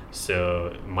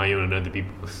 So my own and other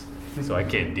people's. So I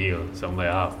can't deal. So I'm like,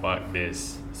 fuck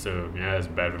this. So yeah, that's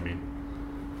bad for me.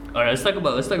 All right, let's talk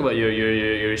about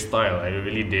your style. I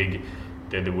really dig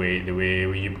the way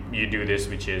you do this,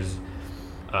 which is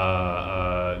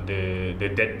the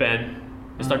deadpan.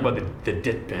 Let's talk about the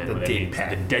deadpan. The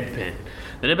deadpan.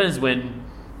 The deadpan is when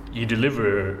you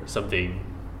deliver something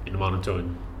in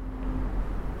monotone.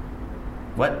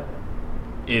 What?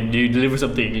 And you deliver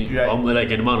something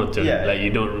like in monotone. Yeah. Like you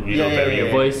don't vary your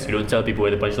voice. You don't tell people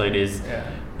where the punchline is,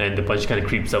 and the punch kind of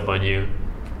creeps up on you.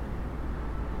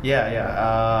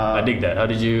 I dig that. How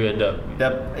did you end up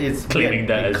it's claiming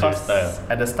that as your style?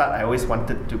 At the start, I always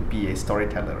wanted to be a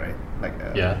storyteller, right?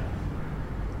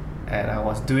 And I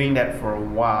was doing that for a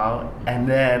while, and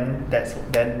then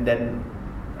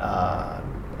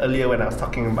earlier when I was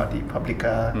talking about the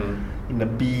Publica in the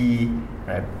B,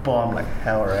 I bombed like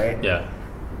hell, right? Yeah.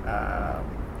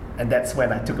 And that's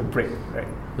when I took a break, right?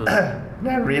 Then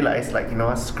I realized,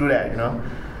 screw that,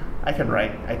 I can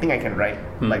write. I think I can write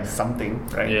like something,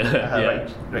 right?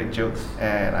 Write jokes,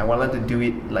 and I wanted to do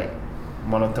it like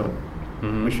monotone,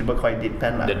 which people call it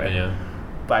deadpan, right? Yeah.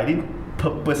 But I didn't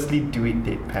purposely do it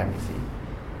deadpan. You see,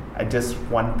 I just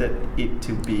wanted it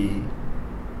to be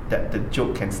that the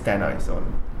joke can stand on its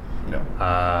own,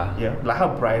 like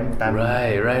how Brian Tan.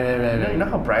 Right. You know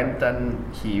how Brian Tan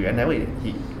his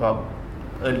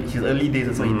early days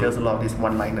also he does a lot of these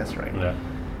one-liners, right? Yeah.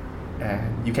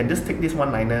 And you can just take these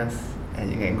one-liners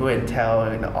and you can go and tell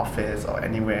in the office or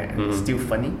anywhere and it's still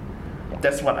funny.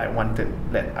 That's what I wanted.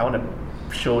 That I want to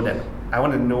show that I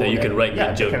want to know that you can write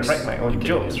your jokes. I can write my own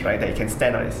jokes, right? That it can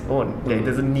stand on its own. That it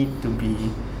doesn't need to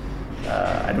be.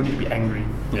 I don't need to be angry.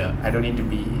 Yeah. I don't need to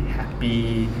be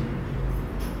happy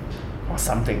or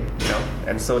something,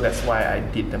 And so that's why I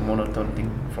did the monotone thing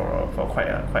for quite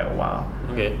a while.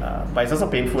 Okay. But it's also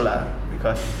painful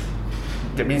because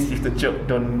that means if the joke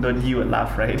don't yield a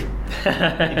laugh, right?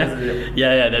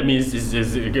 That means it's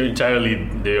entirely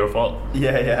your fault.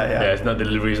 Yeah. It's not the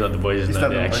delivery, it's not the voice, it's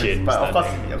not the action. But of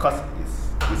course,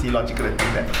 it's illogical to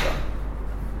think that as well.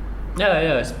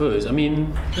 Yeah, I suppose. I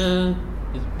mean,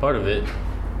 it's part of it.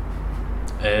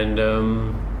 And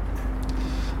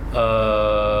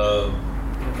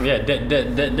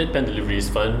deadpan delivery is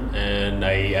fun, and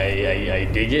I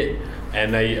dig it.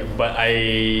 And I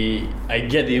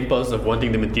get the impulse of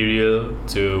wanting the material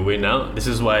to win out. This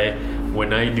is why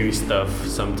when I do stuff,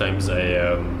 sometimes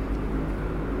I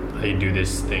do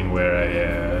this thing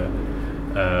where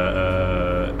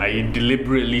I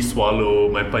deliberately swallow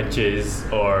my punches,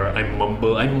 or I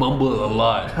mumble a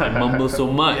lot. I mumble so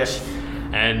much. Yes.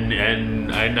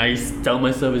 And I tell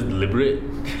myself it's deliberate.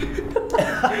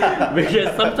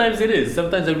 Because sometimes it is.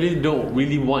 Sometimes I really don't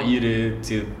really want you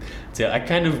to I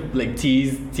kind of like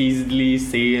teasedly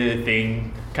say a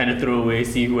thing, kind of throw away,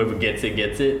 see whoever gets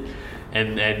it.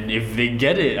 and if they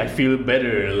get it, I feel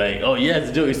better. Like, oh yeah,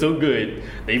 the joke is so good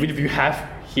that even if you half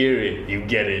hear it, you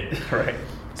get it. Right.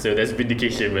 So that's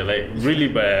vindication, but like really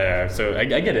bad. So I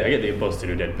get it. I get the impulse to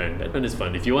do deadpan. Deadpan is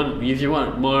fun. If you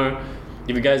want more,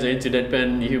 if you guys are into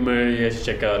deadpan humor, you guys should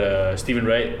check out Stephen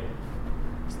Wright.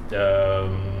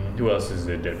 Who else is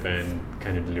a deadpan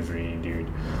kind of delivery dude?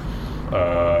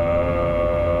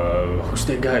 Who's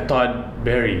that guy? Todd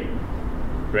Berry,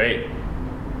 right?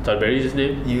 Todd Berry is his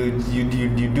name? You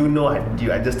do know I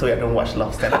just told you I don't watch a lot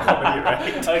of stand-up comedy,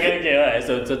 right? okay, alright.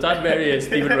 So Todd Berry and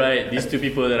Stephen Wright, these two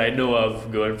people that I know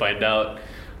of, go and find out.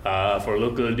 For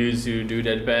local dudes who do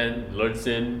deadpan,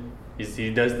 Lordson, he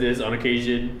does this on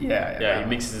occasion. Yeah. He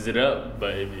mixes it up,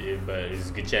 but it's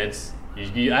a good chance.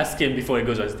 You ask him before he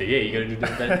goes on stage, hey, you gonna do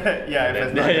deadpan? Yeah, if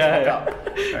it's not, just walk out.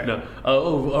 Right. No.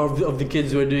 Of the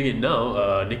kids who are doing it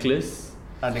now, Nicholas.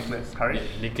 Nicholas Harish.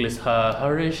 Nicholas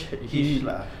Harish.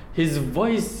 His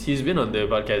voice. He's been on the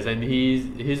podcast, and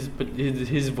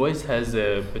his voice has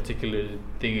a particular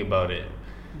thing about it.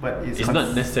 But it's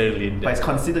not necessarily. But it's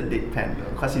considered deadpan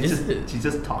though, because he's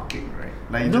just talking, right?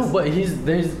 Like but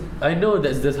I know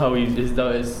that's how his his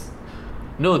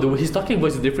talking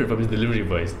voice is different from his delivery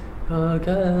voice.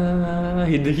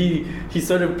 He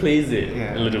sort of plays it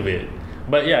a little bit.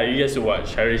 But yeah, you guys should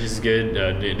watch. Harish is good.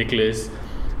 Nicholas.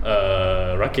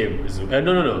 Rakib is no.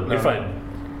 Irfan.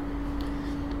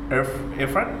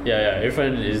 Irfan? Yeah.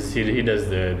 Irfan is he does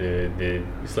the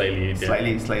slightly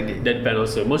deadpan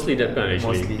also. Mostly deadpan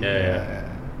actually. Yeah.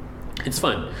 It's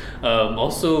fun.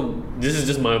 Also, this is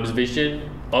just my observation.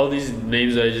 All these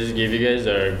names I just gave you guys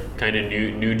are kind of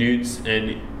new dudes,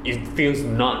 and it feels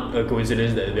not a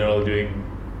coincidence that they're all doing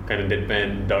kind of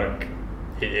deadpan, dark,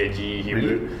 edgy humor.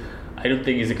 Really? I don't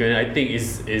think it's a coincidence. I think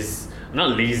it's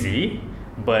not lazy,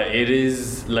 but it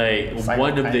is like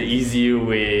one of the easier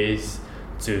ways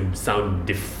to sound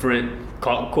different,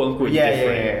 quote unquote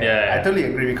different. Yeah. I totally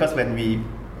agree, because when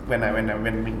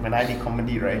I did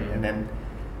comedy, right, and then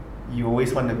you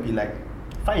always want to be like,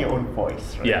 find your own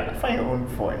voice, right? Yeah. Find your own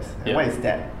voice. And Yeah. what is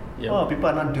that? Yeah. Oh, people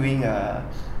are not doing a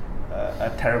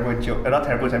terrible joke. Not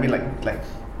terrible. I mean like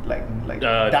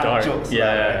dark jokes.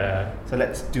 Yeah. So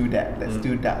let's do that. Let's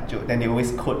do dark joke. Then they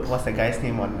always quote, what's the guy's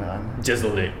name on?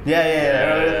 Jeselnik.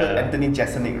 Yeah. Anthony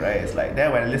Jeselnik, right? It's like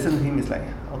that. When I listen to him, it's like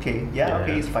okay,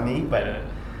 it's funny, but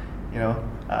you know,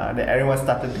 then everyone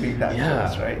started doing dark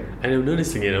jokes, right? And I'm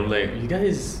noticing it. I'm like, you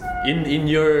guys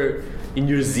in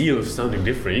your zeal of sounding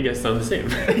different, you guys sound the same.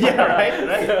 Yeah, right.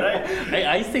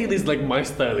 I say this like my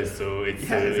style is so it's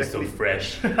so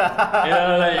fresh.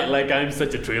 like I'm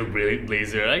such a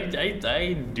trailblazer.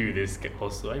 I do this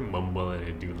also. I mumble and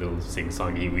I do little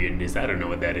sing-songy weirdness. I don't know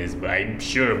what that is, but I'm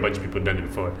sure a bunch of people done it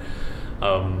before.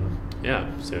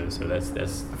 So that's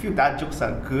A few dark jokes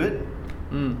are good.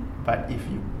 But if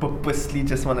you purposely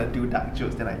just want to do dark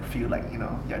jokes, then I feel like, you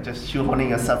know, you're just shoehorning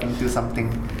yourself into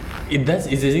something. It's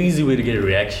an easy way to get a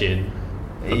reaction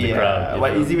from the crowd.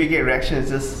 What easy way to get a reaction is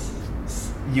just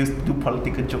do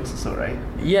political jokes also, right?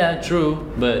 Yeah,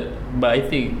 true. But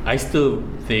I still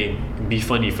think be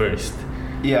funny first.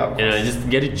 Yeah, of course. Just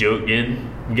get a joke in.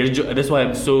 That's why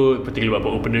I'm so particular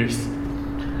about openers.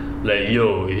 Like,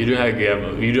 yo, if you don't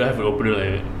have an opener,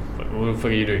 like, what the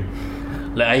fuck are you doing?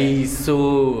 Like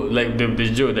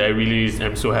the joke that I really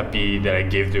am so happy that I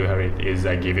gave to Harith is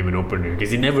I gave him an opener,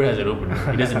 because he never has an opener.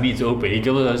 He doesn't need to open. He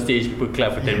comes on stage,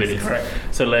 clap for 10 minutes. Correct.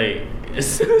 So like,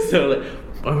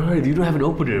 alright, you don't have an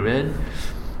opener, man.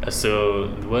 So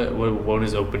what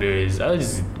bonus opener is? I'll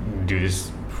just do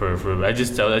this for I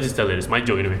just tell it. It's my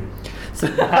joke anyway. So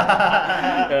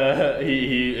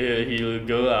he'll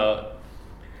go out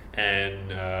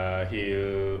and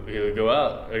he'll go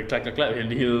out clap, and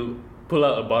he'll pull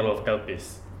out a bottle of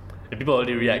Calpis, and people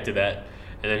already react to that,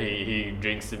 and then he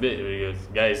drinks a bit and he goes,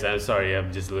 guys, I'm sorry,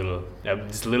 I'm just a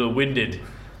little winded,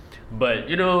 but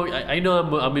you know, I know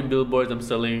I'm in billboards, I'm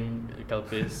selling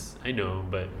Calpis, I know,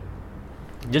 but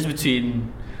just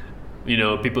between, you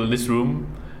know, people in this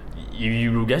room,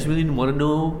 you guys really want to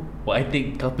know what I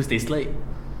think Calpis tastes like?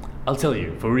 I'll tell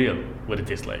you for real what it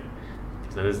tastes like.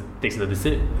 Takes another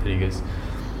sip, and he goes,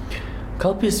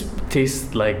 Calpis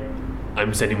tastes like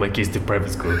I'm sending my kids to private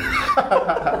school.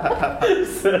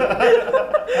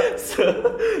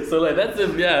 so like that's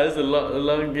a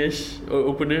longish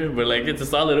opener, but like it's a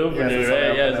solid opener,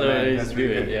 right? Yeah, so he's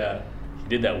do it. Yeah, he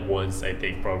did that once, I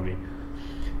think, probably.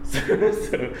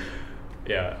 So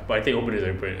yeah, but I think openers are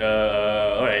important.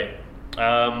 All right,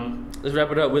 let's wrap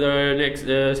it up with our next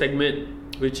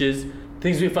segment, which is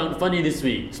things we found funny this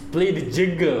week. Let's play the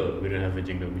jingle. We don't have a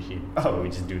jingle machine, so we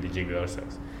just do the jingle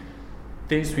ourselves.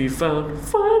 Things we found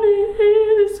funny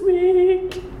this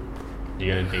week.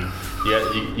 You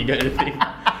anything? You got anything?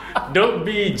 Don't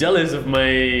be jealous of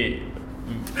my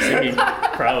singing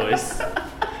prowess.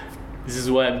 This is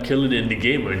why I'm killing it in the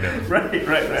game right now. Right.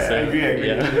 So, I agree.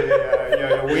 yeah.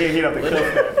 You're way ahead of the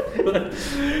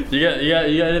curve. You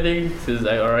got anything?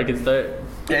 Or I can start.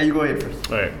 Yeah, you go ahead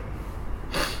first. All right.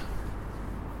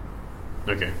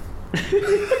 Okay.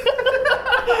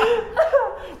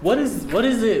 What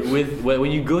is it with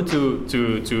when you go to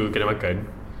kedai makan,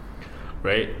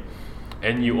 right?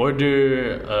 And you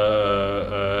order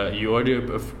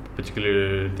a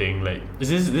particular thing, like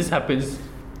this happens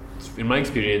in my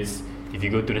experience. If you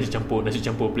go to nasi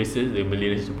campur places, the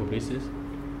Malay nasi campur places,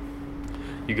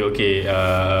 you go, okay,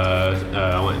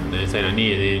 I want saya nak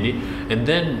ni, and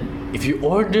then if you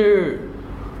order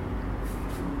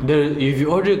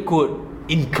quote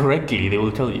incorrectly, they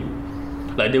will tell you,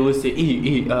 like they will say,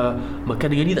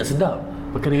 makan dengan ni tak sedap,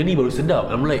 makan dengan ni baru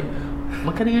sedap. I'm like,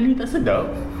 makan dengan ni tak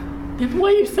sedap, then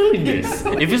why are you selling this?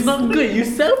 If it's not good, you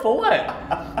sell for what?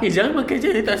 Jangan makan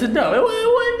je, ni tak sedap. What?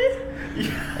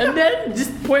 And then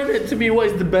just point it to me, what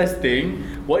is the best thing?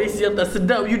 What is yang tak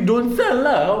sedap, you don't sell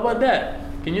lah. How about that?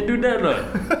 Can you do that or not?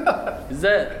 Is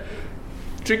that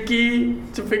tricky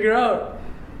to figure out?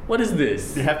 What is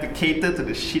this? They have to cater to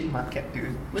the shit market,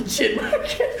 dude. The shit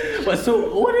market. But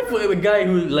so what if a guy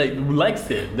who likes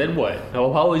it? Then what?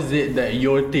 How is it that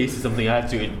your taste is something I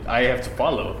have to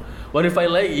follow? What if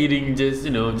I like eating just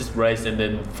rice and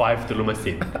then 5 telur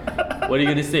masin? What are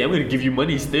you gonna say? I'm gonna give you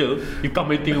money still. You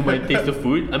commenting on my taste of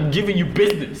food? I'm giving you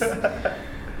business.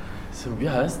 So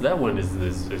yeah, that one is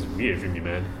weird for me,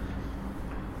 man.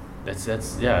 That's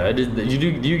yeah. Do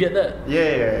you get that?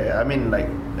 Yeah. I mean, like,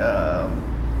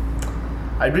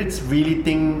 I really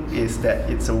think is that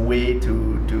it's a way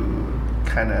to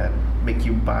kind of make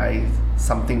you buy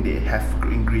something they have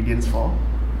ingredients for.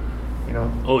 You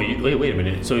know? Oh, wait a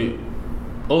minute. So,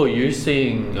 you're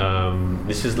saying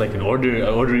this is like an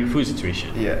ordering food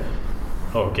situation? Yeah.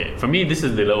 Oh, okay. For me, this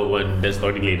is the low one that's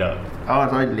already laid out. Oh,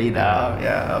 it's already laid out.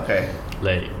 Yeah. Okay.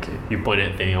 Like you point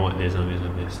at thing, I want this, and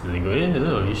then they go, yeah,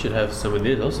 no, you should have some of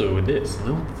this also with this.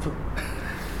 No,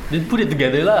 then put it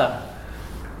together lah.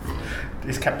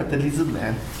 It's capitalism,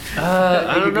 man.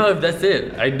 I don't know if that's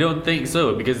it. I don't think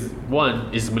so, because one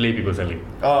is Malay people selling.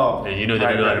 Oh. And they don't know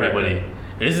how to make money.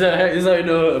 This is how you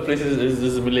know places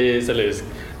is Malay sellers.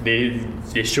 They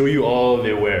show you all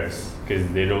their wares because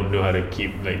they don't know how to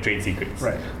keep trade secrets.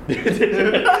 Right.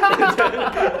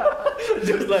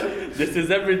 Just like, this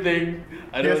is everything.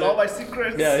 Here's all my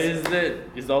secrets. Yeah, here's it.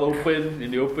 It's all open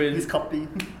in the open. Please copy.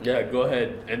 Yeah, go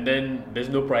ahead. And then there's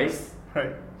no price.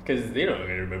 Right. Because they don't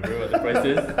really remember what the price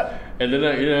is. And then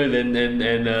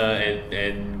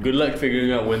and good luck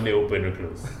figuring out when they open or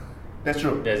close. That's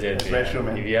true. That's it. That's very true,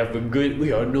 man. If you have a good,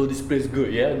 I know this place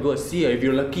good. Yeah, go see. If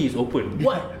you're lucky, it's open.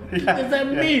 What? What does that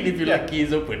mean? If you're lucky,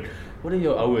 it's open. What are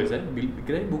your hours?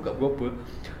 Kedai buka berapa?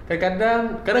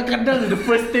 Kadang-kadang the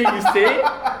first thing you say,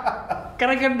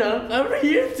 kadang-kadang I'm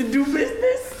here to do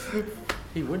business.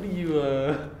 Hey, when you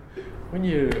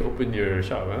open your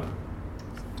shop, huh?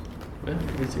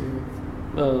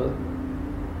 Well,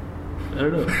 I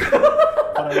don't know.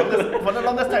 For the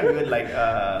longest time, we were like,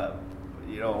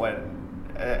 when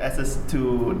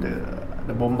SS2,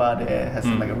 the Bomba there has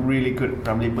like a really good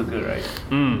Ramly burger, right?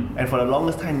 And for the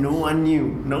longest time, no one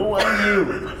knew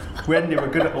when they were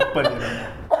gonna open.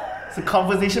 So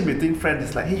conversation between friends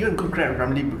is like, hey, you want to go grab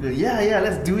Ramly burger? Yeah,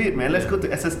 let's do it, man. Let's go to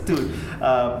SS2.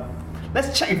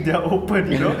 Let's check if they're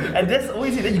open, And that's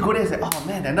always it. Then you go there and say, oh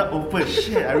man, they're not open.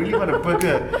 Shit, I really want a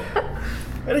burger.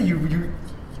 And then you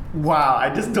wow, I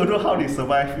just don't know how they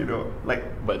survive, Like,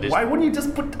 why wouldn't you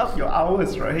just put up your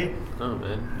hours, right? No,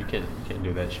 man, you can't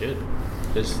do that shit.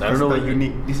 I don't know.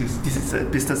 Unique. This is a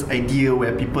business idea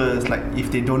where people is like,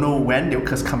 if they don't know when, they'll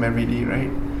just come every day,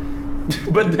 right?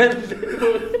 But then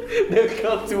they'll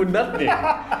come to nothing.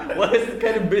 What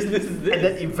kind of business is this? And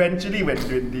then eventually, when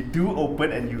they do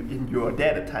open and you're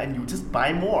there at the time, you just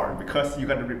buy more because you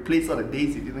got to replace all the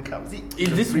days you didn't come. See,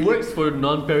 this works for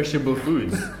non-perishable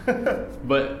foods,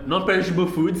 but non-perishable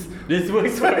foods. This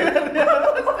works for.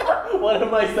 What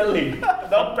am I selling?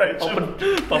 Non-perishable.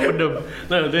 Papadum.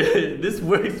 No, this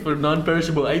works for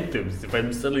non-perishable items. If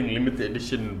I'm selling limited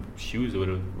edition shoes or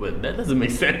whatever, but that doesn't make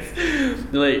sense.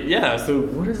 So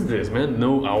what is this, man?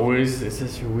 No hours. It's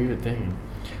such a weird thing.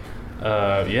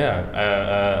 I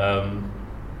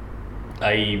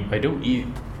don't eat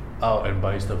out and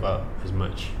buy stuff out as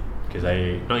much because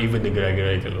not even the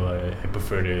gerai-gerai kalau I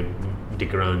prefer to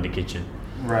dig around in the kitchen.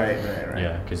 Right.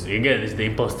 Yeah, because again, it's the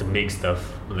impulse to make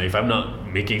stuff. Like if I'm not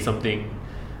making something,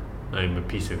 I'm a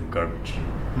piece of garbage.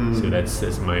 So that's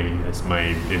my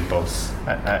impulse.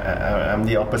 I'm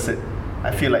the opposite.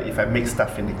 I feel like if I make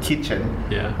stuff in the kitchen,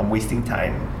 Yeah. I'm wasting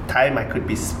time. Time I could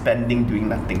be spending doing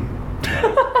nothing.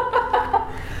 I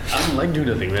don't like doing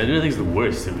nothing, man. Doing nothing is the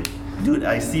worst to me. Dude,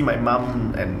 I see my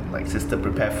mum and like sister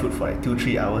prepare food for like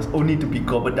 2-3 hours, only to be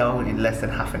gobbled down in less than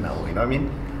half an hour. You know what I mean?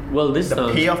 Well, this The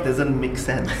sounds. payoff doesn't make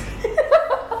sense.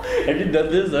 Have you done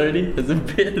this already? As a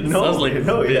bit? It No, sounds like it's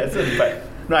a no, it bit. hasn't. But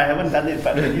no, I haven't done it.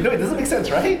 But you know, it doesn't make sense,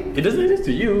 right? It doesn't exist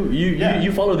to you. Yeah.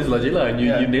 You follow this logic lah, and you,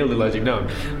 Yeah. you nail the logic down.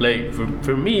 Like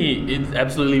for me, it's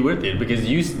absolutely worth it because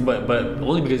but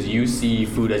only because you see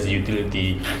food as a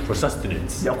utility for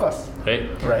sustenance, Yeah, of course. right?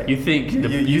 Right. You think You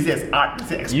use it as art,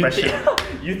 it's an you expression.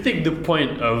 you think the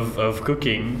point of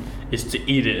cooking is to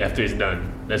eat it after it's done.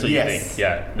 That's what you think. Yes.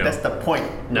 Yeah. No. That's the point,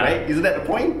 No. right? Isn't that the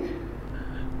point?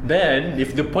 Then,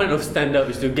 if the point of stand-up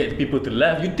is to get people to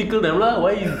laugh, you tickle them lah.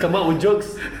 Why you come out with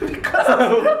jokes? Because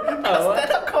What?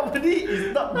 stand-up comedy is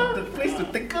not the place to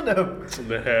tickle them. What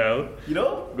the hell? You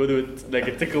know? Go to like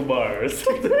a tickle bar or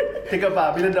something. Think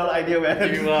about $1 million idea,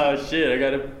 man. Wow, shit! I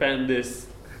gotta patent this.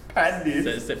 Pandis.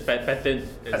 Patent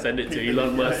and send it to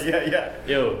Elon Musk. Yeah.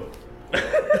 Yo.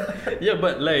 Yeah,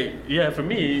 but like, yeah, for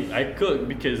me, I cook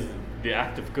because the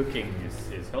act of cooking is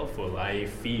helpful. I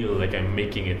feel like I'm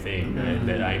making a thing and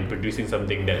that I'm producing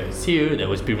something that is here that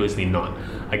was previously not.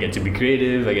 I get to be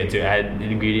creative, I get to add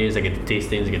ingredients, I get to taste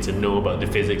things, I get to know about the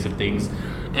physics of things.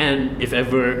 And if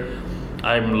ever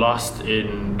I'm lost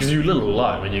in, because you learn a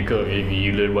lot when you cook.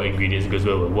 You learn what ingredients goes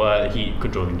well with what, heat,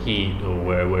 controlling heat,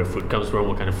 or where food comes from,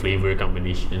 what kind of flavor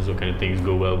combinations, what kind of things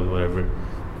go well with whatever.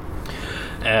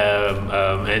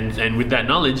 And with that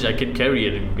knowledge, I can carry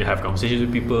it and have conversations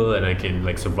with people, and I can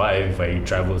like survive if I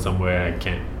travel somewhere I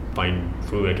can't find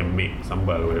food. I can make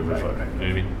sambal or whatever. Right. You know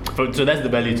what I mean? So that's the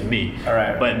value to me.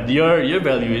 Alright. But your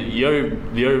value,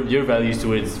 your values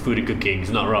towards food and cooking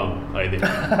is not wrong either.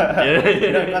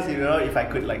 You know, because you know, if I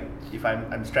could like, if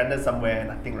I'm stranded somewhere and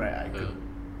nothing, right, I could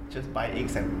just buy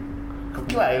eggs and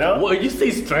cook lah, you know? Well, you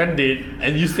say stranded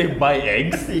and you say buy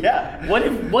eggs. Yeah. What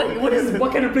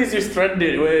kind of place you're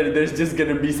stranded where there's just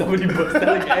gonna be somebody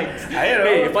selling eggs? I don't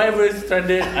know. Hey, if I ever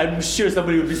stranded, I'm sure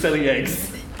somebody would be selling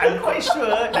eggs. I'm quite sure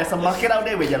there's a market out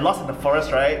there where you're lost in the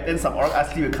forest, right? Then some orang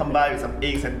asli will come by with some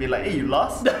eggs and be like, hey, you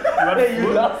lost? You want Hey, you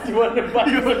food? lost? You want to buy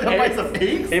You want to buy eggs? some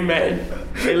eggs? Hey man,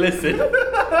 hey listen,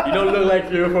 you don't look like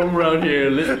you're from around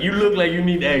here. You look like you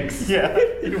need eggs. Yeah.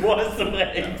 You want some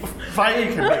eggs. Fire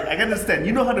you can make. I can understand.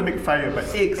 You know how to make fire, but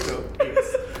eggs though.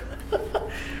 Eggs.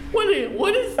 What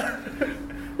is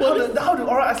How do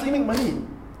orang asli make money?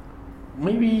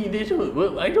 Maybe they don't.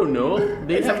 Well, I don't know.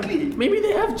 Exactly. Maybe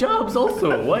they have jobs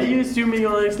also. Why are you assuming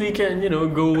you actually can,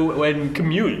 go and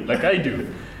commute like I do?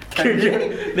 Can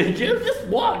They can just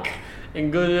walk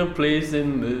and go to a place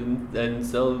and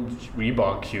sell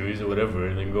Reebok shoes or whatever,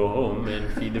 and then go home and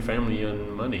feed the family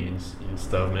on money and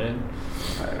stuff, man.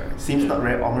 Seems not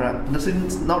very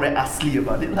Seems not very asli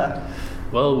about it lah.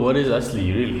 Well, what is asli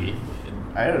really?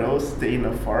 I don't know. Stay in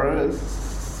the forest.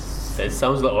 That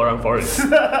sounds like Orang Forest.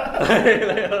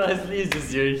 Like, honestly, it's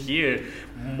just you're here.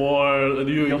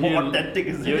 You're more authentic,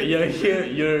 isn't it? You're here.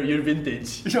 You're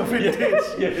vintage. You're vintage.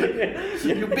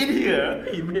 Yeah. You've been here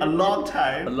a long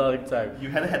time. A long time. You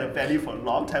hadn't had a value for a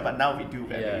long time, but now we do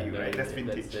value you, right? That's yeah,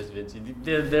 vintage. That's vintage.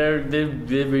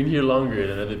 They've been here longer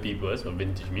than other people. That's what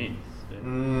vintage means.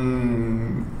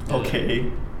 Okay.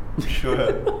 Sure.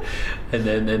 And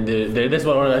that's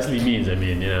what it actually means. I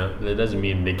mean, that doesn't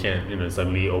mean they can't,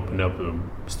 suddenly open up and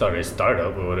start a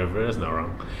startup or whatever. That's not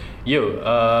wrong. Yo,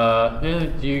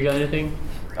 do you got anything?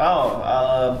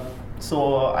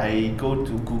 So I go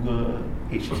to Google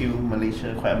HQ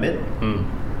Malaysia quite a bit,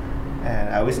 and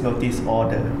I always notice all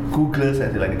the Googlers,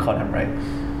 as they like to call them, right?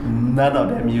 None of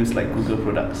them use like Google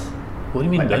products. What do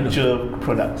you mean? Like actual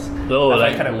products. Oh, I find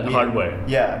like kind of weird. hardware.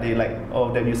 Yeah, they like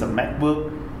them use a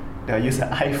MacBook. They'll use an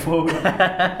iPhone.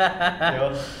 You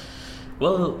know?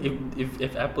 Well,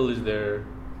 if Apple is their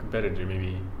competitor,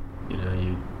 maybe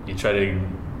you try to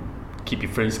keep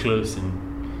your friends close and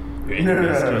your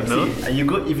enemies close. No?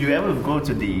 See, if you ever go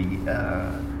to the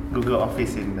Google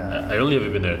office in I only ever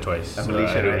been there twice. So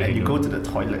Malaysia, I don't right? really And you know. go to the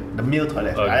toilet, the male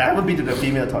toilet. Okay. I haven't been to the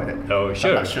female toilet. Oh,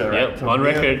 sure. I'm not sure, right? Yep. So On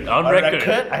male- record. on record,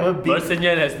 I haven't been. Person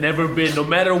Yan has never been, no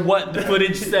matter what the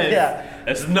footage says. Yeah.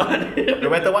 It's not him. No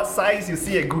matter what size you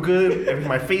see at Google and with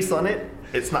my face on it,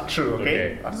 it's not true.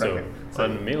 Okay. On So record.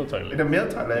 on the male In toilet. the male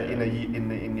toilet,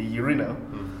 in the urinal,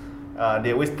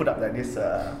 they always put up like this,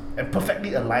 and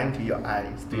perfectly aligned to your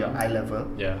eyes, to your eye level.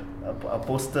 Yeah. A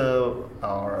poster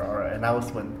or an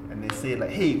announcement, and they say like,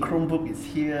 hey, Chromebook is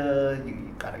here,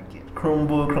 you gotta get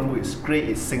Chromebook is great,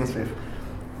 it syncs with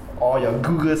all your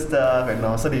Google stuff and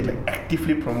all, so they like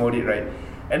actively promote it, right?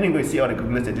 And then you see all the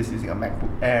Googlers that are just using a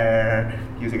MacBook Air,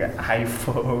 using an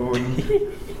iPhone.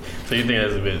 So you think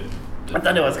that's a bit? I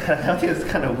thought it was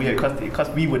kind of weird because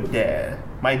we were there.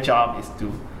 My job is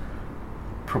to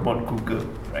promote Google,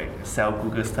 right? Sell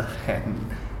Google stuff,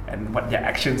 and what their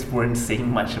actions weren't saying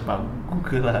much about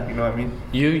Google, you know what I mean?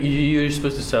 You're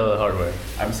supposed to sell the hardware.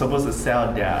 I'm supposed to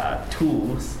sell their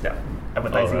tools, their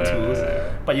advertising tools.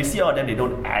 But you see all of them, they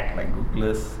don't act like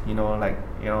Googlers,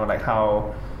 like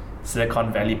how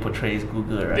Silicon Valley portrays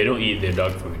Google, right? They don't eat their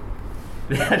dog food.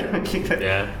 I don't think that.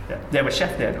 Yeah. They have a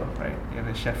chef there though, right? They have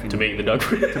a chef To make the dog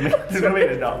food. to make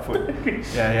the dog food.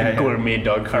 Yeah. Gourmet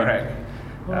dog food. Correct.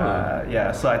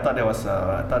 So I thought that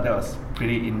was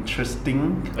pretty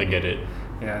interesting. I get it.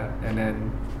 Yeah, and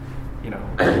then,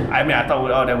 I thought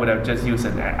all of them would have just used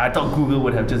I thought Google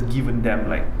would have just given them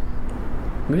like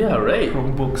Yeah, right.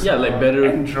 Chromebooks, Yeah, like better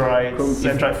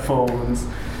Android phones.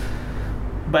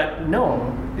 But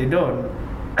no, they don't.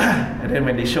 And then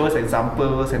when they show us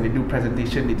examples and they do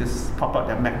presentation, they just pop up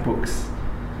their MacBooks.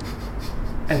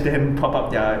 And then pop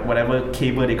up their whatever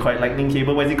cable they call it, lightning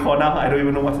cable. What is it called now? I don't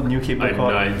even know what's the new cable I'm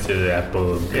called. not into the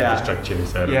Apple infrastructure.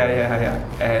 So I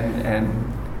don't know.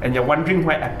 And you're wondering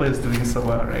why Apple is doing so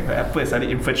well, right? But Apple has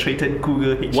suddenly infiltrated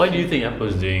Google HQ. Why do you think Apple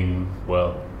is doing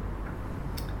well?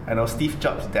 I know Steve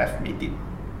Jobs' death made it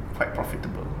quite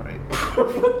profitable, right?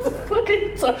 What the fuck are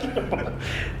you talking about?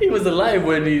 He was alive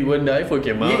when the iPhone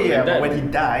came out. Yeah, but when he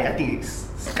died, I think it's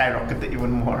skyrocketed even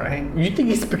more, right? You think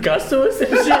he's Picasso or some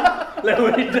shit? Like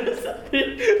when he does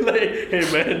something, like, hey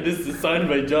man, this is signed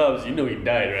by Jobs. You know he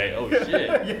died, right? Oh shit.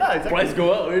 Yeah, exactly. Price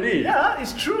go up already. Yeah,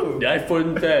 it's true. The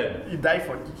iPhone 10, He died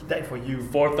for you.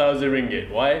 4,000 ringgit.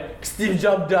 Why? Steve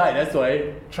Jobs died. That's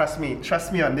why. Trust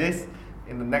me on this.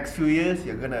 In the next few years,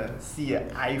 you're gonna see an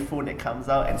iPhone that comes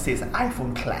out and says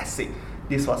iPhone Classic.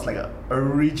 This was like an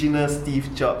original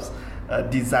Steve Jobs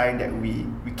design that we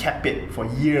kept it for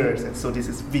years, and so this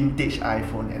is vintage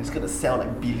iPhone, and it's gonna sell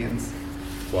like billions.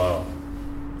 Wow.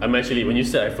 I'm actually, when you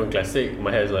said iPhone Classic, my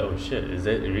head is like, oh shit, is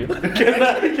that real?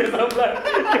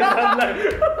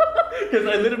 Because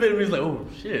I little bit was like, oh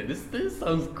shit, this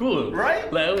sounds cool.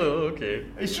 Right? Like, oh, okay.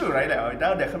 It's true, right? Like,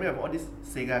 now they're coming up with all this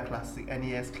Sega Classic,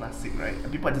 NES Classic, right?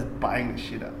 And people are just buying the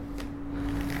shit up.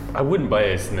 I wouldn't buy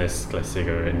a SNES Classic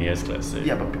or a NES Classic.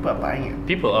 Yeah, but people are buying it.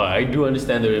 People are. I do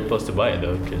understand their impulse to buy it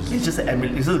though, because It's just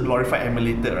it's just a glorified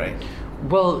emulator, right?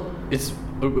 well, it's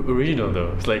original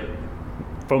though. It's like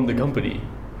from the company.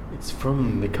 It's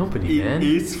from the company, It man.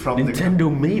 is from the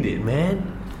Nintendo made it,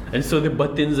 man. And so the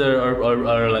buttons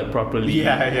are like properly,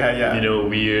 Yeah.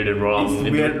 weird and wrong. It's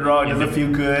in weird, the- wrong, in doesn't the-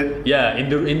 feel good. Yeah, in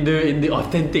the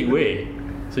authentic way.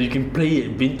 So you can play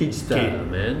it vintage style,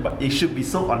 man. But it should be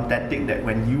so authentic that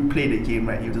when you play the game,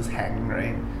 right, you just hang,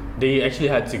 right? They actually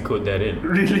had to code that in.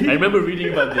 Really? I remember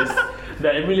reading about this. The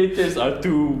emulators are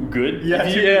too good. Yeah.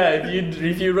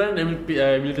 If you run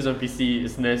emulators on PC,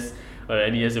 SNES or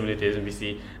NES emulators on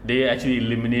PC, they actually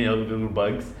eliminate all the little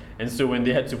bugs. And so when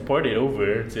they had to port it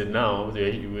over to now with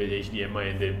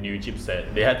HDMI and the new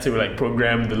chipset, they had to like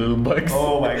program the little bugs.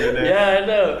 Oh my goodness. Yeah, I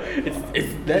know. It's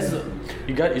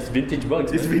vintage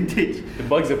bugs. It's man. vintage. The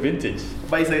bugs are vintage.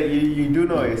 But it's like, you do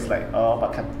know it's like all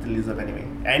about capitalism anyway.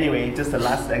 Anyway, just the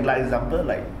last example,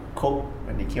 like Coke,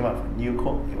 when they came out with new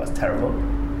Coke, it was terrible.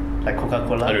 Like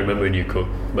Coca-Cola. I don't remember new Coke,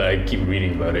 but I keep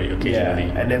reading about it occasionally.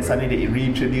 Yeah, and then suddenly they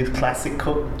reintroduced classic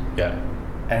Coke, Yeah.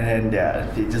 and then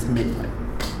they just made like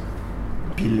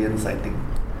billions, I think.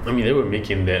 I mean, they were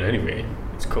making that anyway.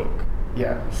 It's Coke.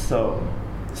 Yeah, so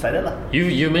it's like that lah.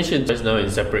 You mentioned just now in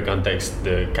separate context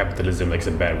the capitalism like it's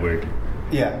a bad word.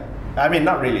 Yeah, I mean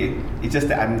not really. It's just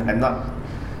that I'm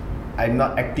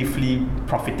not actively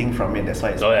profiting from it. That's why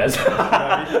it's. Oh yes.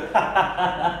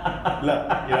 Look,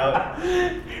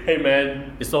 Hey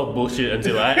man, it's all bullshit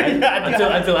until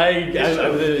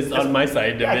it's on my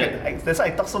side. Yeah, that's why I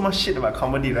talk so much shit about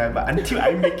comedy, right? But until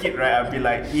I make it, right, I'll be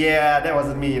like, yeah, that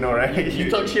wasn't me, right? You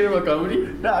talk shit about comedy?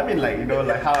 No, I mean like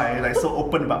how I like so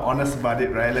open but honest about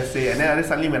it, right? Let's say, and then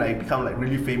suddenly when I become like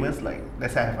really famous, like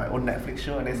let's say I have my own Netflix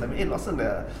show, and then it's like, hey Lawson,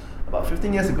 about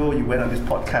 15 years ago you went on this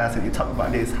podcast and you talked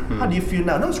about this. How do you feel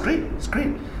now? No, it's great.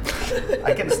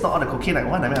 I get to snort all the cocaine I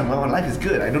want. I mean, my life is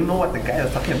good. I don't know what the guy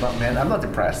was talking about, man. I'm not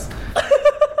depressed.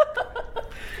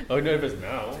 Oh no, if it's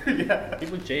now. Yeah.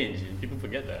 People change. People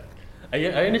forget that.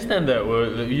 I understand that.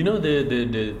 Well,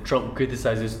 the Trump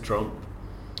criticizes Trump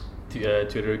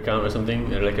Twitter account or something,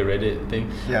 like a Reddit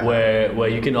thing, Yeah. where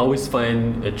you can always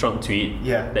find a Trump tweet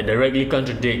Yeah. that directly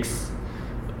contradicts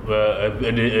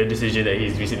a decision that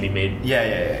he's recently made.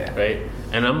 Yeah. Right?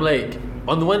 And I'm like,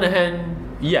 on the one hand,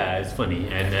 yeah, it's funny,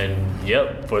 and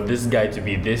yep, for this guy to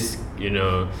be this,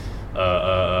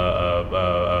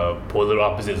 polar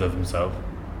opposites of himself,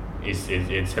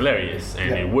 it's hilarious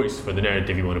and it works for the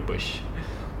narrative you want to push.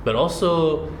 But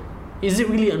also, is it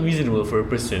really unreasonable for a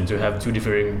person to have two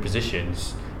differing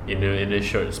positions in a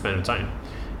short span of time?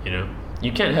 You know,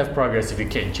 you can't have progress if you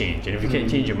can't change, and if you can't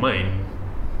change your mind,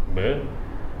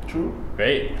 True.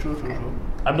 right? True.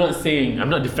 I'm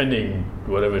not defending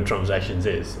whatever Trump's actions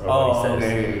is or what he says.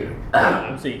 Okay.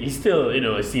 I'm saying he's still,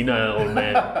 a senile old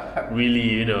man.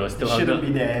 Really, still He shouldn't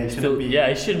be there. He shouldn't be. Yeah,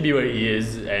 he shouldn't be where he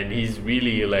is, and he's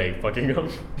really like fucking up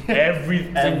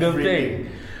every single thing.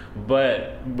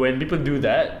 But when people do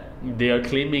that, they are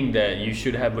claiming that you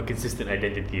should have a consistent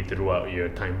identity throughout your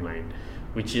timeline,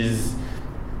 which is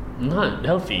not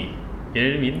healthy. You know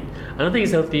what I mean? I don't think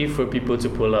it's healthy for people to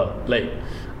pull out.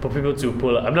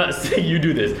 I'm not saying you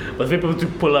do this, but for people to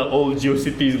pull out old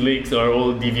GeoCities links or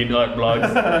old DeviantArt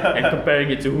blogs and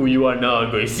comparing it to who you are now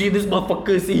and going, see this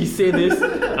motherfucker, see he said this.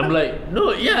 I'm like,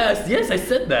 no, yes, I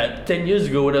said that 10 years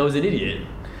ago when I was an idiot.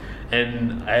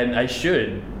 And I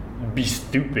should be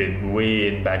stupid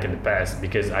way back in the past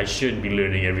because I should be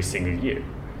learning every single year.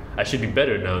 I should be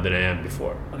better now than I am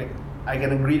before. Okay, I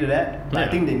can agree to that. But Yeah. I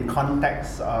think in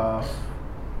context of,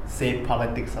 say,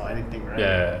 politics or anything, right?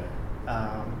 Yeah.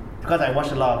 Because I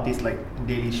watched a lot of these like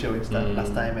Daily Show and stuff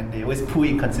last time, and they always pull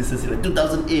inconsistency. Like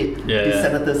 2008, this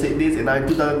senator said this, and now in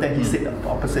 2010 he said the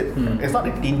opposite. It's not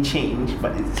that they didn't change,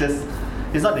 but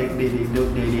it's not that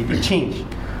they change.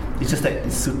 It's just that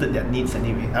it suited their needs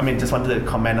anyway. I mean, just wanted to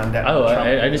comment on that. Oh, Trump,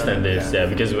 I understand this,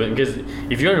 because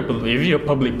if you're a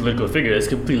public political figure, it's a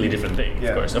completely different thing.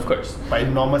 Yeah. Of course. But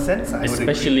in normal sense, I would agree.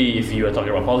 Especially if you are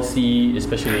talking about policy,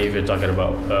 especially if you're talking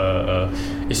about,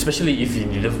 especially if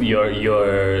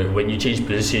you're when you change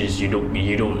positions, you don't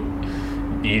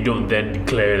then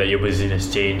declare that your position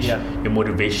has changed. Yeah. Your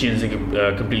motivations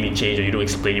completely change, or you don't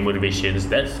explain your motivations.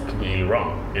 That's completely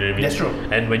wrong. You know what I mean? That's true.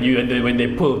 And when they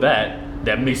pull that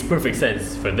makes perfect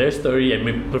sense for their story and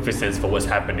makes perfect sense for what's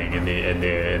happening and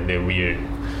the weird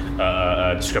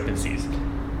discrepancies.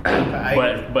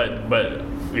 But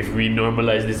if we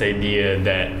normalize this idea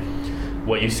that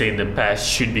what you say in the past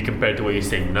should be compared to what you're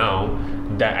saying now,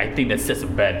 that I think that sets a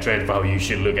bad trend for how you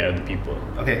should look at other people.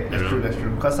 Okay, that's true.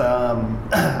 Because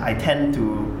I tend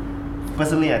to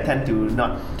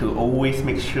not to always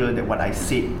make sure that what I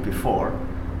said before,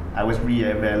 I always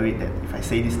reevaluate that if I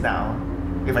say this now,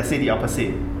 if I say the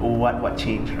opposite, what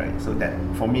changed, right? So that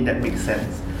for me that makes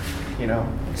sense,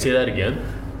 Say that again.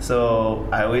 So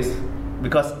I always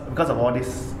because of all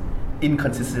this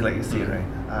inconsistency, like you say, right?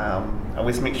 I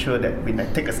always make sure that when I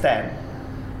take a stand,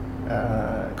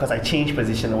 because I change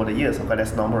position over the years, of course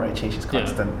that's normal, right? Change is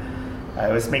constant. I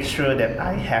always make sure that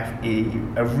I have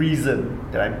a reason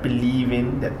that I believe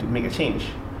in that to make a change.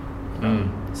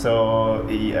 So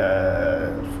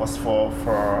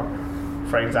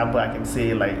for example, I can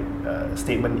say like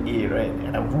statement A, right?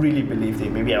 And I really believed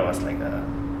it. Maybe I was like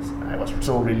I was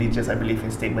so religious, I believe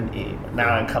in statement A. But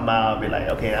now I come out and be like,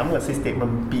 okay, I'm gonna say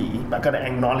statement B, but I'm gonna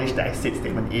acknowledge that I said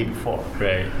statement A before.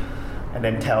 Right. And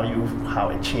then tell you how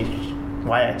I changed,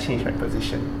 why I changed my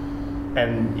position.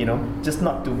 And just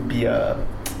not to be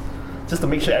just to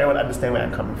make sure everyone understand where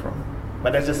I'm coming from.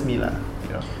 But that's just me lah,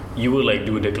 You would like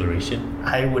do a declaration?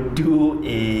 I would do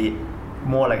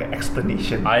more like an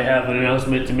explanation. I have an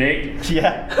announcement to make.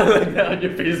 Yeah. Like that on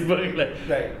your Facebook,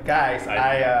 Like, guys,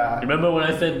 I remember when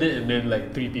I said this, and then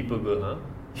like 3 people go, huh?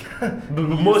 But You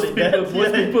most said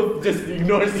that? people just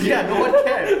ignore it. Yeah, no one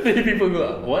cares. 3 people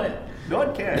go, what? No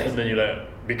one cares. And then you're like,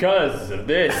 because of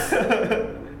this,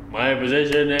 my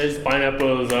position is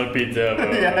pineapples on pizza. Blah,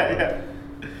 blah, blah. Yeah.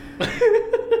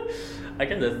 I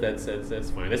guess that's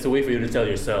fine. That's a way for you to tell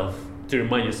yourself, to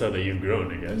remind yourself that you've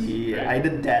grown, I guess. Yeah, right?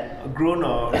 either that, grown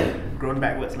or grown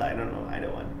backwards, like, I don't know, either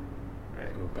one.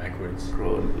 Right. Go backwards.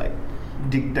 Grown, like,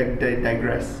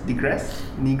 digress?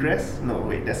 Negress? No,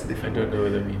 wait, that's a I different don't word. know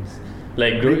what that means.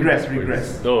 Like growing Regress, backwards.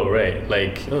 regress. Oh, right.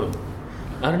 Like,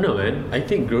 I don't know, man. I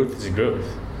think growth is growth.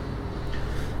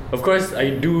 Of course,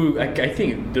 I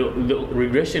think the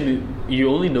regression, you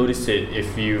only notice it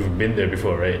if you've been there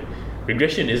before, right?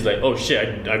 Regression is like, oh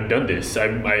shit, I've done this. I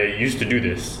used to do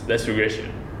this. That's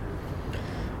regression.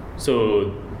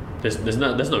 So that's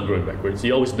not growing backwards.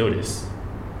 You always notice.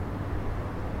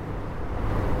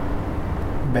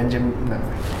 Benjamin, no.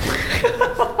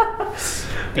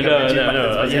 No.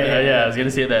 I was gonna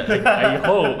say that. Like,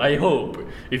 I hope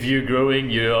if you're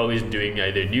growing, you're always doing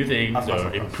either new things Of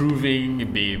course.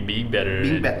 improving, being better.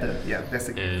 Being better, yeah, that's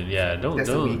the key. And yeah, don't. That's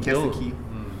the key.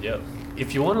 Yeah.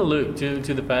 If you want to look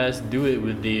to the past, do it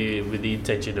with the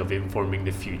intention of informing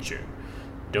the future.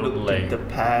 Don't Look like to the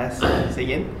past. Say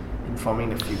again? informing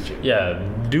the future. Yeah,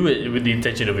 do it with the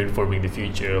intention of informing the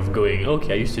future, of going,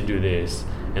 okay, I used to do this,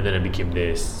 and then I became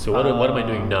this. So what am I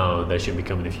doing now that should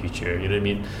become in the future? You know what I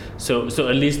mean? So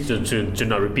at least to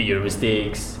not repeat your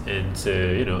mistakes and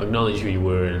to, you know, acknowledge who you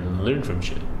were and learn from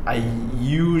shit.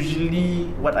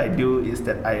 What I do is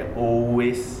that I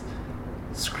always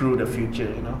screw the future,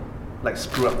 you know? Like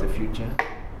screw up the future.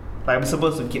 Like I'm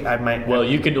supposed to get, I might... Well,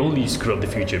 you can only screw up the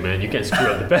future, man. You can't screw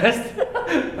up the past.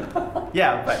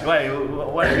 Yeah, but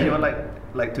what I mean,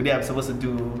 like today I'm supposed to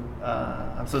do,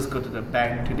 I'm supposed to go to the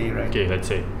bank today, right? Okay, let's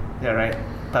say. Yeah, right.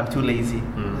 But I'm too lazy.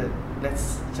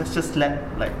 Let's just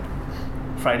let like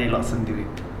Friday Lawson do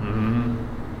it. Mm-hmm.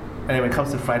 And then when it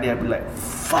comes to Friday, I'll be like,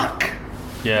 fuck.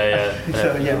 Yeah.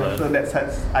 So that's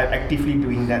I'm actively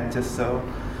doing that just so.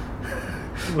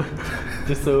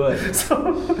 Just so what?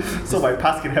 So my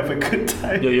past can have a good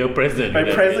time. Your present. My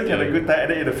present can have a good time,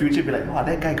 and then in the future be like, wow,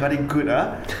 that guy got it good,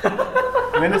 huh?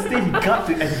 Wednesday he got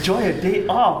to enjoy a day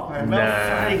off, and now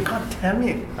Friday, god damn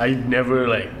it. I never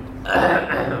like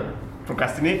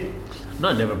procrastinate.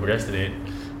 Not never procrastinate.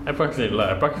 I procrastinate a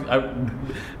lot.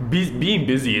 Being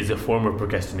busy is a form of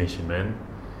procrastination, man.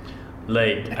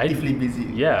 Like actively busy.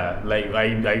 Yeah, like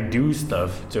I do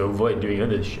stuff to avoid doing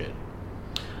other shit.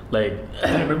 Like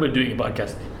I remember doing a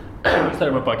podcast. I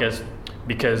started my podcast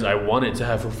because I wanted to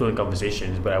have fulfilling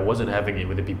conversations, but I wasn't having it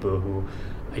with the people who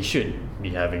I should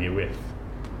be having it with,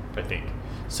 I think.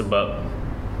 So, but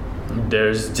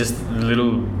there's just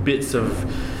little bits of,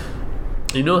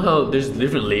 you know how there's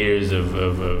different layers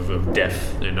of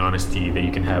depth and honesty that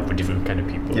you can have with different kind of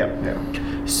people. Yeah.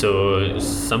 So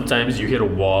sometimes you hit a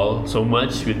wall so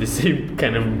much with the same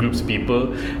kind of groups of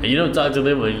people, and you don't talk to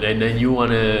them, and then you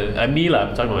wanna. I'm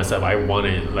talking about myself. I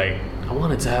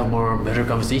wanted to have better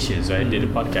conversations. So I did a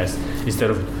podcast instead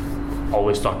of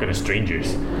always talking to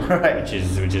strangers. Right.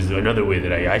 Which is another way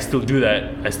that I still do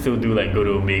that. I still do like go to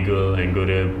Omegle and go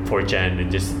to 4chan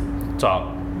and just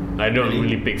talk. I don't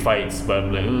really pick fights, but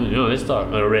I'm like, let's talk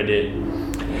on Reddit.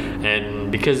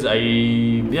 And because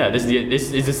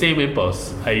it's the same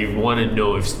impulse. I want to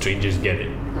know if strangers get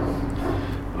it,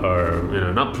 or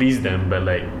not please them, but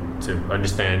like to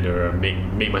understand or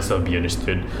make myself be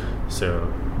understood.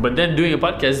 So, but then doing a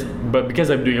podcast, but because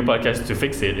I'm doing a podcast to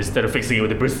fix it instead of fixing it with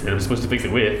the person I'm supposed to fix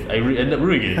it with, I end up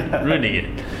ruining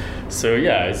it. So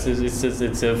yeah,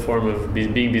 it's a form of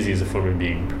being busy is a form of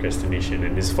being procrastination,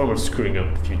 and it's a form of screwing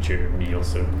up the future me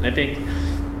also, I think.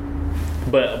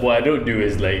 But what I don't do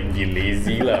is like be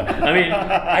lazy lah. I mean,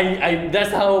 I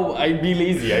that's how I be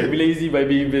lazy. I be lazy by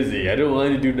being busy. I don't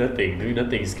want to do nothing. Doing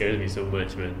nothing scares me so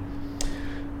much, man.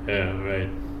 Yeah, right.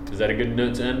 Is that a good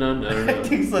note to end on? I don't know. I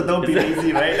think so. Don't be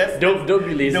lazy, right? Don't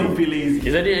be lazy. Don't be lazy.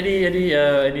 Is there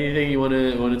anything you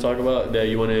wanna talk about that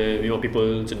you want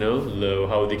people to know,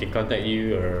 how they can contact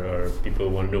you, or people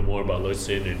want to know more about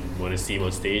Lordson and want to see him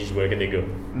on stage? Where can they go?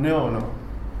 No.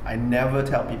 I never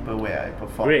tell people where I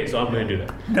perform. Great, so I'm going to do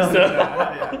that. No.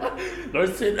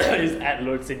 Lordson is at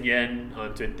Lordson Yen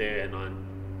on Twitter and on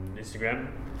Instagram.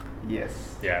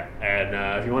 Yes. Yeah, and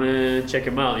if you want to check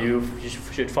him out, you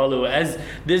should follow. As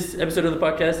this episode of the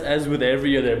podcast, as with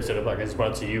every other episode of the podcast, is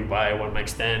brought to you by One Mic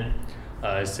Stand.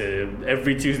 So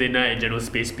every Tuesday night, General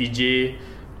Space PJ,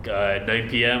 at 9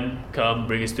 p.m. Come,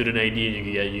 bring a student ID, and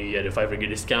you get a $5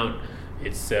 discount.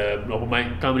 It's an open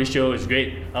mic comedy show. It's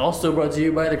great. Also brought to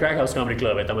you by the Crack House Comedy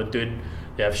Club at Taman Tun.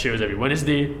 They have shows every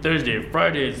Wednesday, Thursday,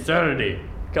 Friday, Saturday.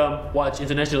 Come watch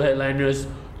international headliners,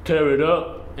 tear it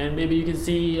up, and maybe you can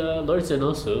see Lordson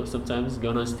also sometimes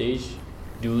going on stage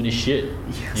doing his shit.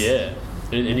 Yes. Yeah.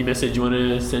 Any message you want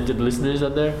to send to the listeners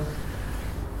out there?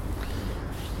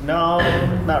 No,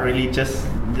 not really. Just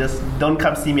don't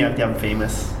come see me until I'm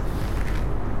famous.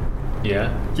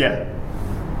 Yeah. Yeah.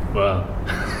 Wow.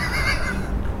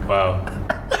 Wow.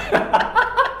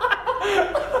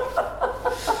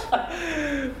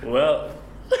 Well,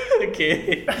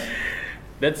 okay.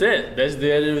 That's it. That's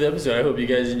the end of the episode. I hope you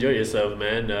guys enjoy yourself,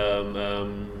 man.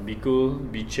 Be cool,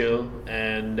 be chill,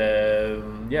 and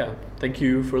yeah. Thank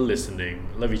you for listening.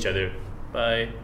 Love each other. Bye.